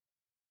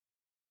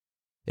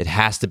 It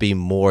has to be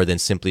more than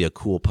simply a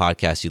cool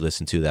podcast you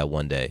listen to that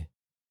one day.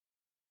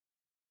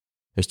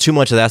 There's too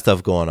much of that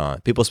stuff going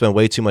on. People spend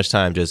way too much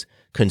time just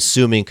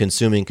consuming,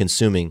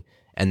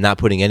 and not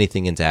putting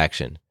anything into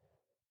action.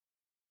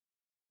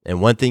 And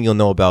one thing you'll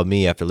know about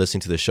me after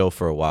listening to the show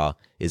for a while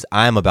is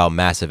I'm about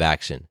massive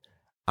action.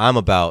 I'm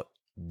about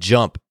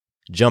jump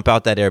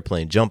out that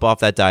airplane, jump off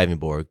that diving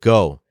board,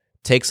 go,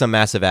 take some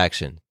massive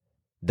action.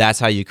 That's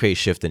how you create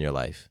shift in your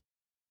life.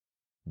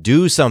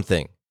 Do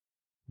something.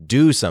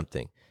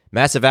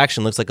 Massive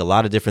action looks like a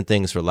lot of different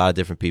things for a lot of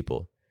different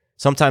people.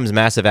 Sometimes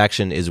massive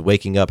action is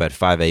waking up at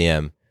 5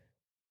 a.m.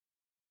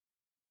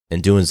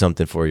 and doing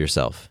something for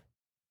yourself.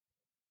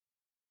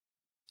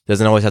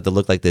 Doesn't always have to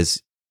look like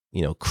this,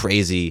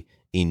 crazy,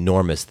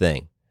 enormous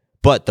thing.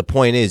 But the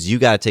point is, you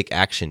got to take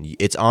action.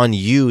 It's on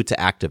you to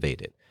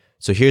activate it.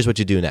 So here's what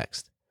you do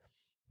next.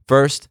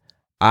 First,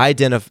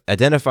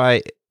 identify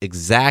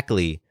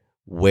exactly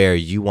where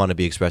you want to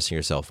be expressing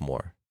yourself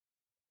more.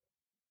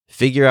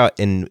 Figure out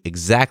in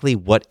exactly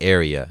what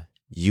area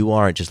you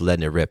aren't just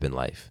letting it rip in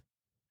life.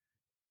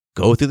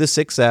 Go through the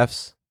 6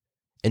 F's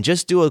and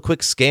just do a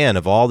quick scan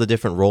of all the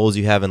different roles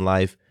you have in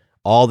life,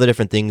 all the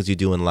different things you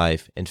do in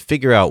life, and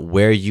figure out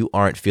where you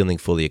aren't feeling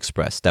fully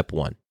expressed. Step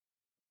 1.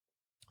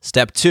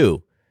 Step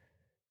 2,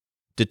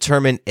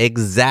 determine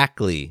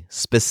exactly,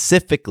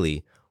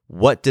 specifically,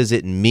 what does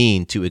it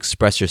mean to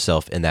express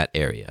yourself in that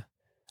area.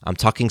 I'm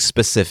talking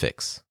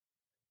specifics,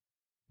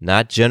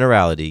 not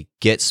generality.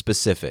 Get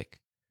specific.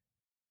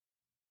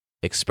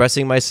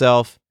 Expressing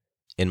myself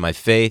in my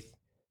faith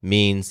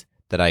means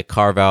that I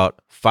carve out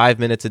 5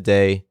 minutes a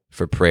day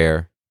for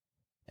prayer,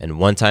 and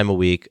one time a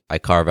week, I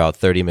carve out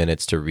 30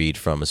 minutes to read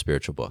from a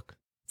spiritual book.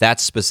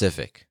 That's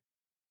specific.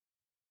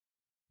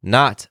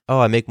 Not,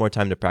 I make more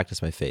time to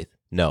practice my faith.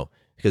 No,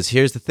 because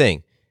here's the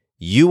thing.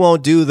 You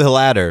won't do the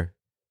latter.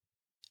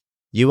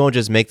 You won't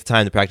just make the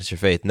time to practice your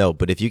faith. No,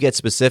 but if you get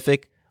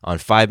specific on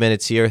 5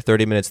 minutes here,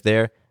 30 minutes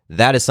there,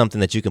 that is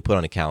something that you can put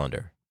on a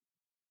calendar.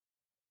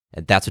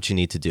 And that's what you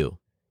need to do.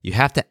 You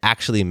have to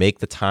actually make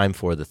the time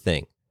for the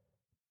thing.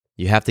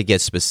 You have to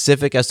get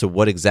specific as to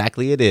what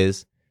exactly it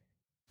is,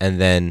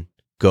 and then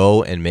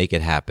go and make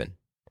it happen.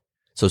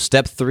 So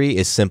step 3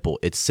 is simple.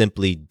 It's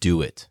simply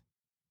do it.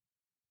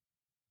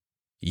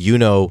 You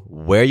know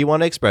where you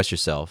want to express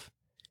yourself.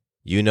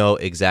 You know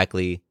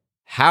exactly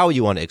how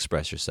you want to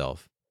express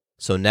yourself.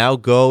 So now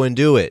go and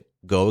do it.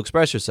 Go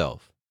express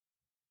yourself.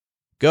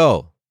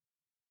 Go.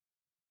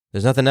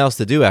 There's nothing else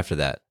to do after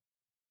that.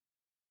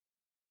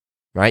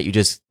 Right? You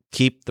just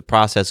keep the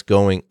process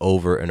going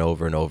over and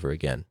over and over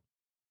again.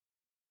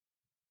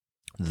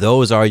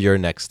 Those are your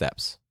next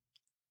steps.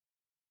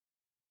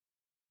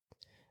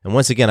 And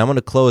once again, I'm going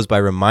to close by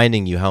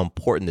reminding you how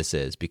important this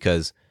is,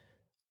 because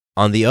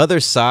on the other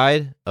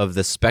side of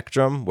the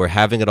spectrum, where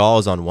having it all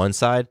is on one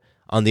side,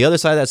 on the other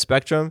side of that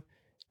spectrum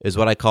is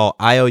what I call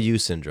IOU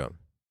syndrome.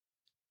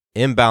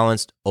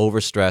 Imbalanced,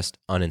 overstressed,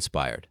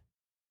 uninspired.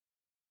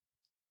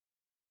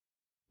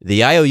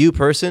 The IOU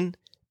person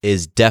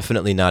is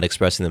definitely not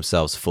expressing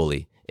themselves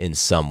fully in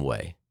some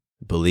way.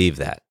 Believe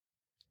that.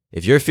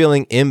 If you're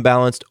feeling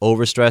imbalanced,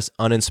 overstressed,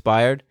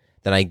 uninspired,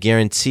 then I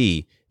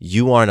guarantee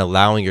you aren't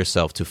allowing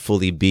yourself to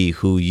fully be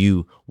who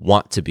you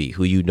want to be,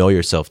 who you know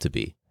yourself to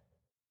be.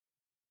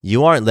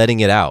 You aren't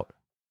letting it out.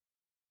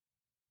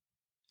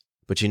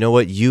 But you know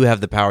what? You have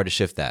the power to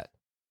shift that.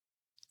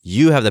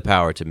 You have the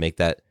power to make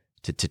that,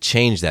 to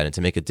change that and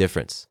to make a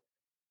difference.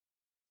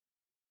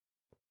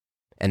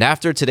 And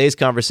after today's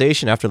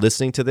conversation, after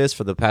listening to this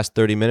for the past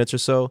 30 minutes or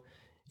so,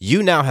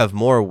 you now have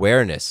more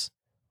awareness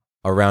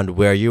around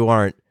where you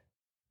aren't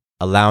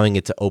allowing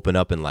it to open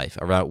up in life,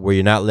 around where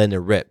you're not letting it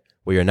rip,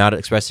 where you're not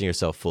expressing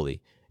yourself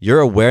fully. Your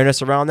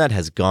awareness around that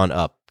has gone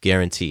up,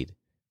 guaranteed.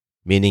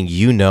 Meaning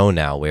you know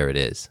now where it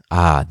is.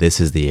 This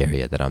is the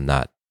area that I'm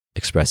not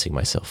expressing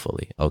myself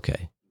fully.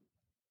 Okay.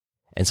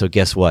 And so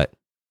guess what?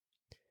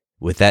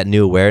 With that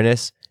new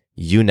awareness,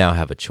 you now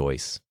have a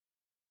choice.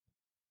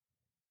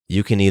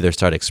 You can either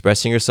start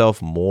expressing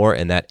yourself more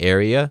in that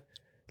area,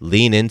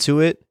 lean into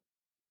it,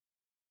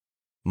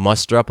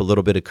 muster up a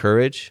little bit of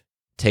courage,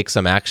 take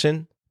some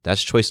action.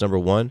 That's choice number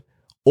 1.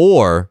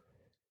 Or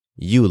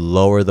you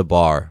lower the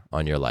bar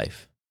on your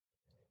life.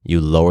 You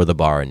lower the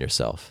bar on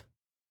yourself.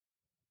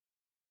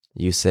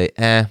 You say,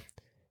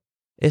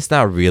 it's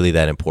not really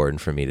that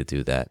important for me to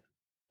do that.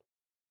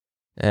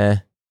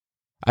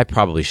 I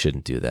probably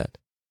shouldn't do that.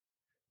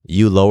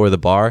 You lower the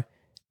bar,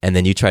 and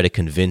then you try to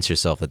convince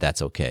yourself that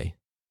that's okay.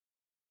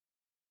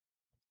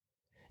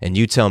 And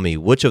you tell me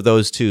which of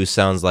those two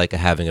sounds like a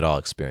having it all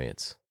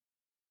experience.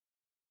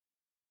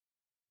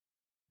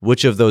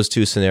 Which of those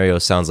two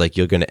scenarios sounds like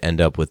you're going to end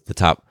up with the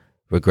top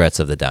regrets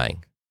of the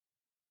dying?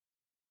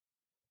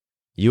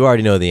 You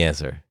already know the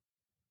answer.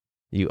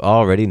 You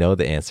already know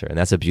the answer, and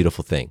that's a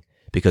beautiful thing,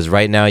 because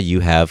right now you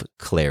have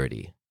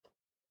clarity.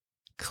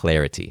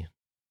 Clarity.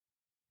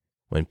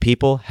 When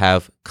people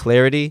have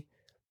clarity,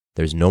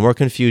 there's no more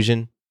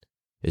confusion,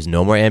 there's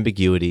no more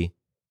ambiguity,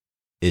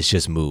 it's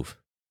just move.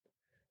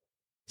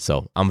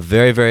 So I'm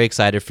very, very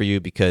excited for you,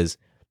 because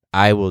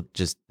I will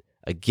just,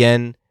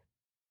 again,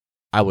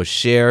 I will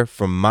share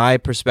from my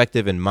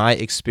perspective and my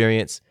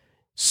experience.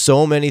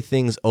 So many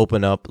things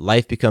open up.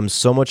 Life becomes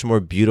so much more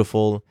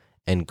beautiful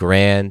and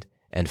grand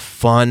and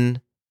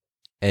fun.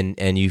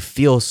 And you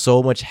feel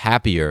so much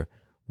happier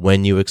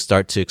when you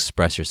start to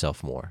express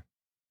yourself more.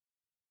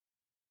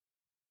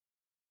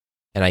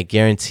 And I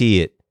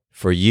guarantee it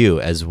for you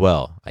as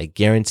well. I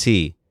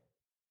guarantee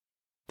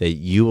that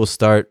you will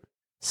start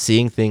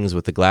seeing things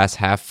with the glass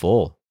half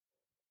full.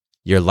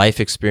 Your life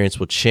experience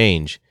will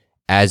change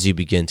as you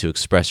begin to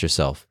express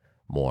yourself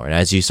more, and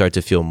as you start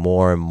to feel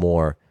more and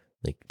more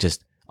like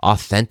just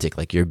authentic,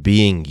 like you're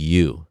being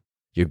you.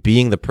 You're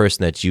being the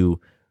person that you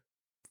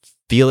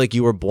feel like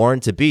you were born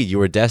to be, you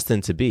were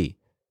destined to be.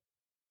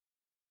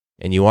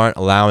 And you aren't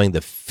allowing the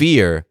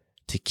fear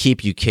to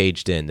keep you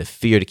caged in, the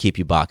fear to keep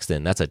you boxed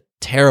in. That's a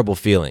terrible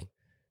feeling.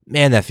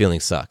 Man, that feeling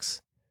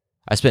sucks.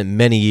 I spent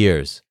many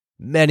years,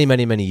 many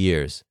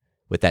years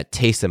with that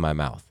taste in my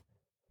mouth.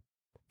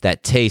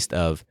 That taste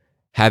of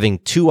having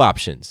two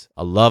options,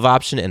 a love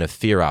option and a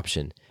fear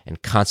option, and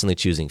constantly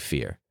choosing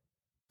fear,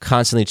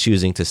 constantly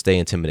choosing to stay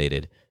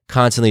intimidated,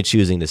 constantly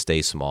choosing to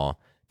stay small,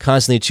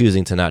 constantly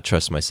choosing to not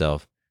trust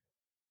myself.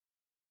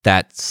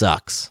 That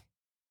sucks.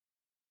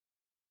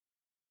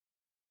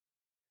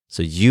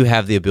 So you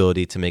have the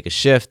ability to make a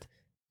shift.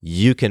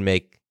 You can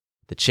make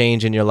the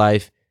change in your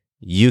life.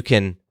 You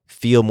can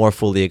feel more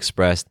fully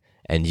expressed,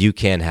 and you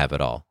can have it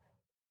all.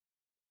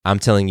 I'm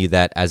telling you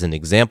that as an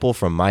example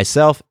from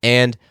myself,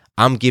 and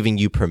I'm giving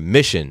you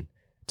permission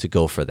to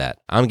go for that.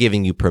 I'm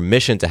giving you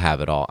permission to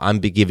have it all. I'm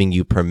giving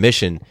you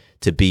permission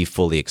to be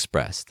fully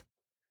expressed.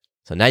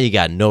 So now you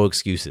got no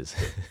excuses.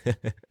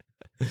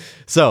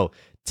 So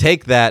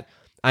take that.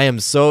 I am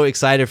so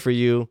excited for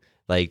you.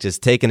 Like,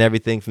 just taking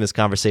everything from this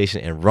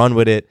conversation and run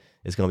with it.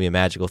 It's going to be a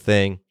magical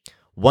thing.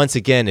 Once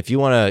again, if you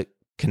want to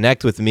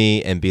connect with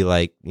me and be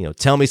like,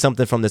 tell me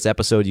something from this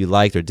episode you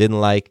liked or didn't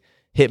like,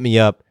 hit me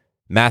up.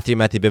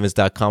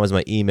 MatthewBivens.com is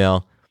my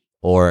email,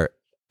 or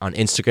on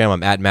Instagram,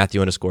 I'm at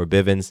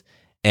Matthew_Bivens.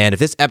 And if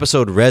this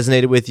episode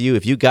resonated with you,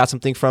 if you got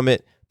something from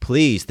it,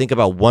 please think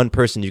about one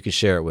person you can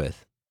share it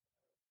with.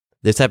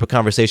 This type of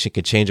conversation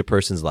can change a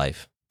person's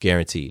life,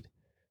 guaranteed.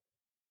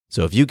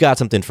 So if you got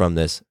something from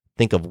this,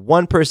 think of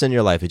one person in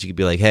your life that you could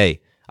be like,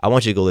 hey, I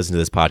want you to go listen to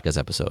this podcast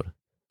episode.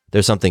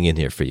 There's something in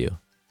here for you.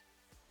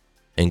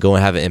 And go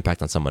and have an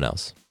impact on someone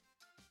else.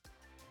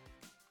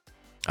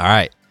 All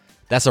right.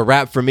 That's a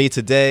wrap for me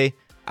today.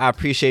 I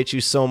appreciate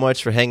you so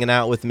much for hanging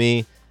out with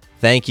me.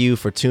 Thank you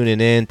for tuning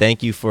in.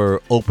 Thank you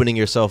for opening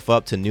yourself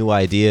up to new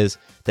ideas.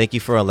 Thank you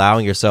for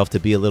allowing yourself to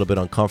be a little bit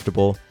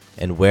uncomfortable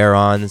and wear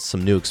on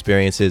some new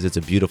experiences. It's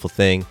a beautiful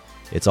thing.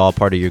 It's all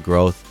part of your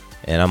growth,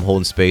 and I'm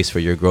holding space for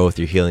your growth,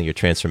 your healing, your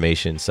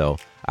transformation. So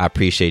I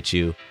appreciate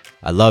you.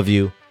 I love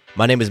you.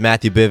 My name is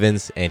Matthew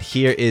Bivens, and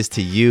here is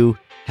to you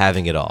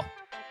having it all.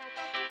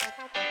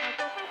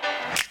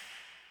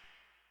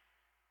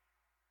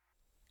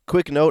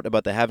 Quick note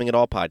about the Having It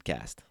All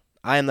podcast.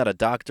 I am not a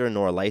doctor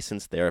nor a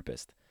licensed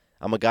therapist.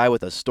 I'm a guy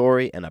with a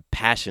story and a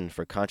passion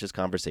for conscious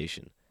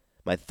conversation.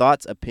 My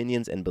thoughts,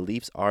 opinions, and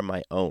beliefs are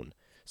my own.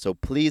 So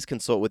please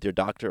consult with your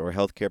doctor or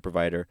healthcare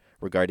provider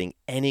regarding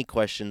any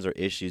questions or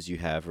issues you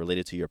have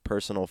related to your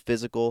personal,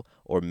 physical,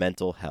 or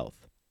mental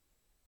health.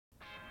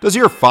 Does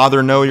your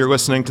father know you're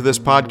listening to this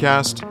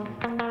podcast?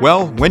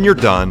 Well, when you're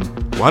done,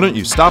 why don't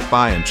you stop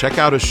by and check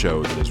out a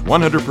show that is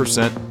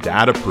 100%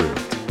 dad-approved,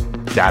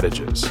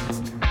 Dadages.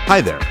 Hi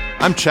there,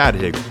 I'm Chad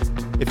Higgle.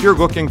 If you're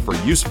looking for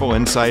useful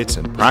insights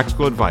and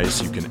practical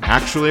advice you can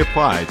actually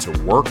apply to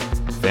work,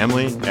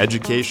 family,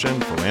 education,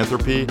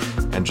 philanthropy,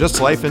 and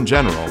just life in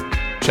general,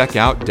 check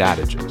out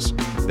Dadages.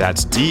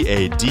 That's Dadages,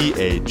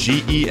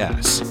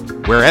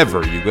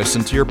 wherever you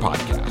listen to your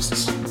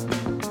podcasts.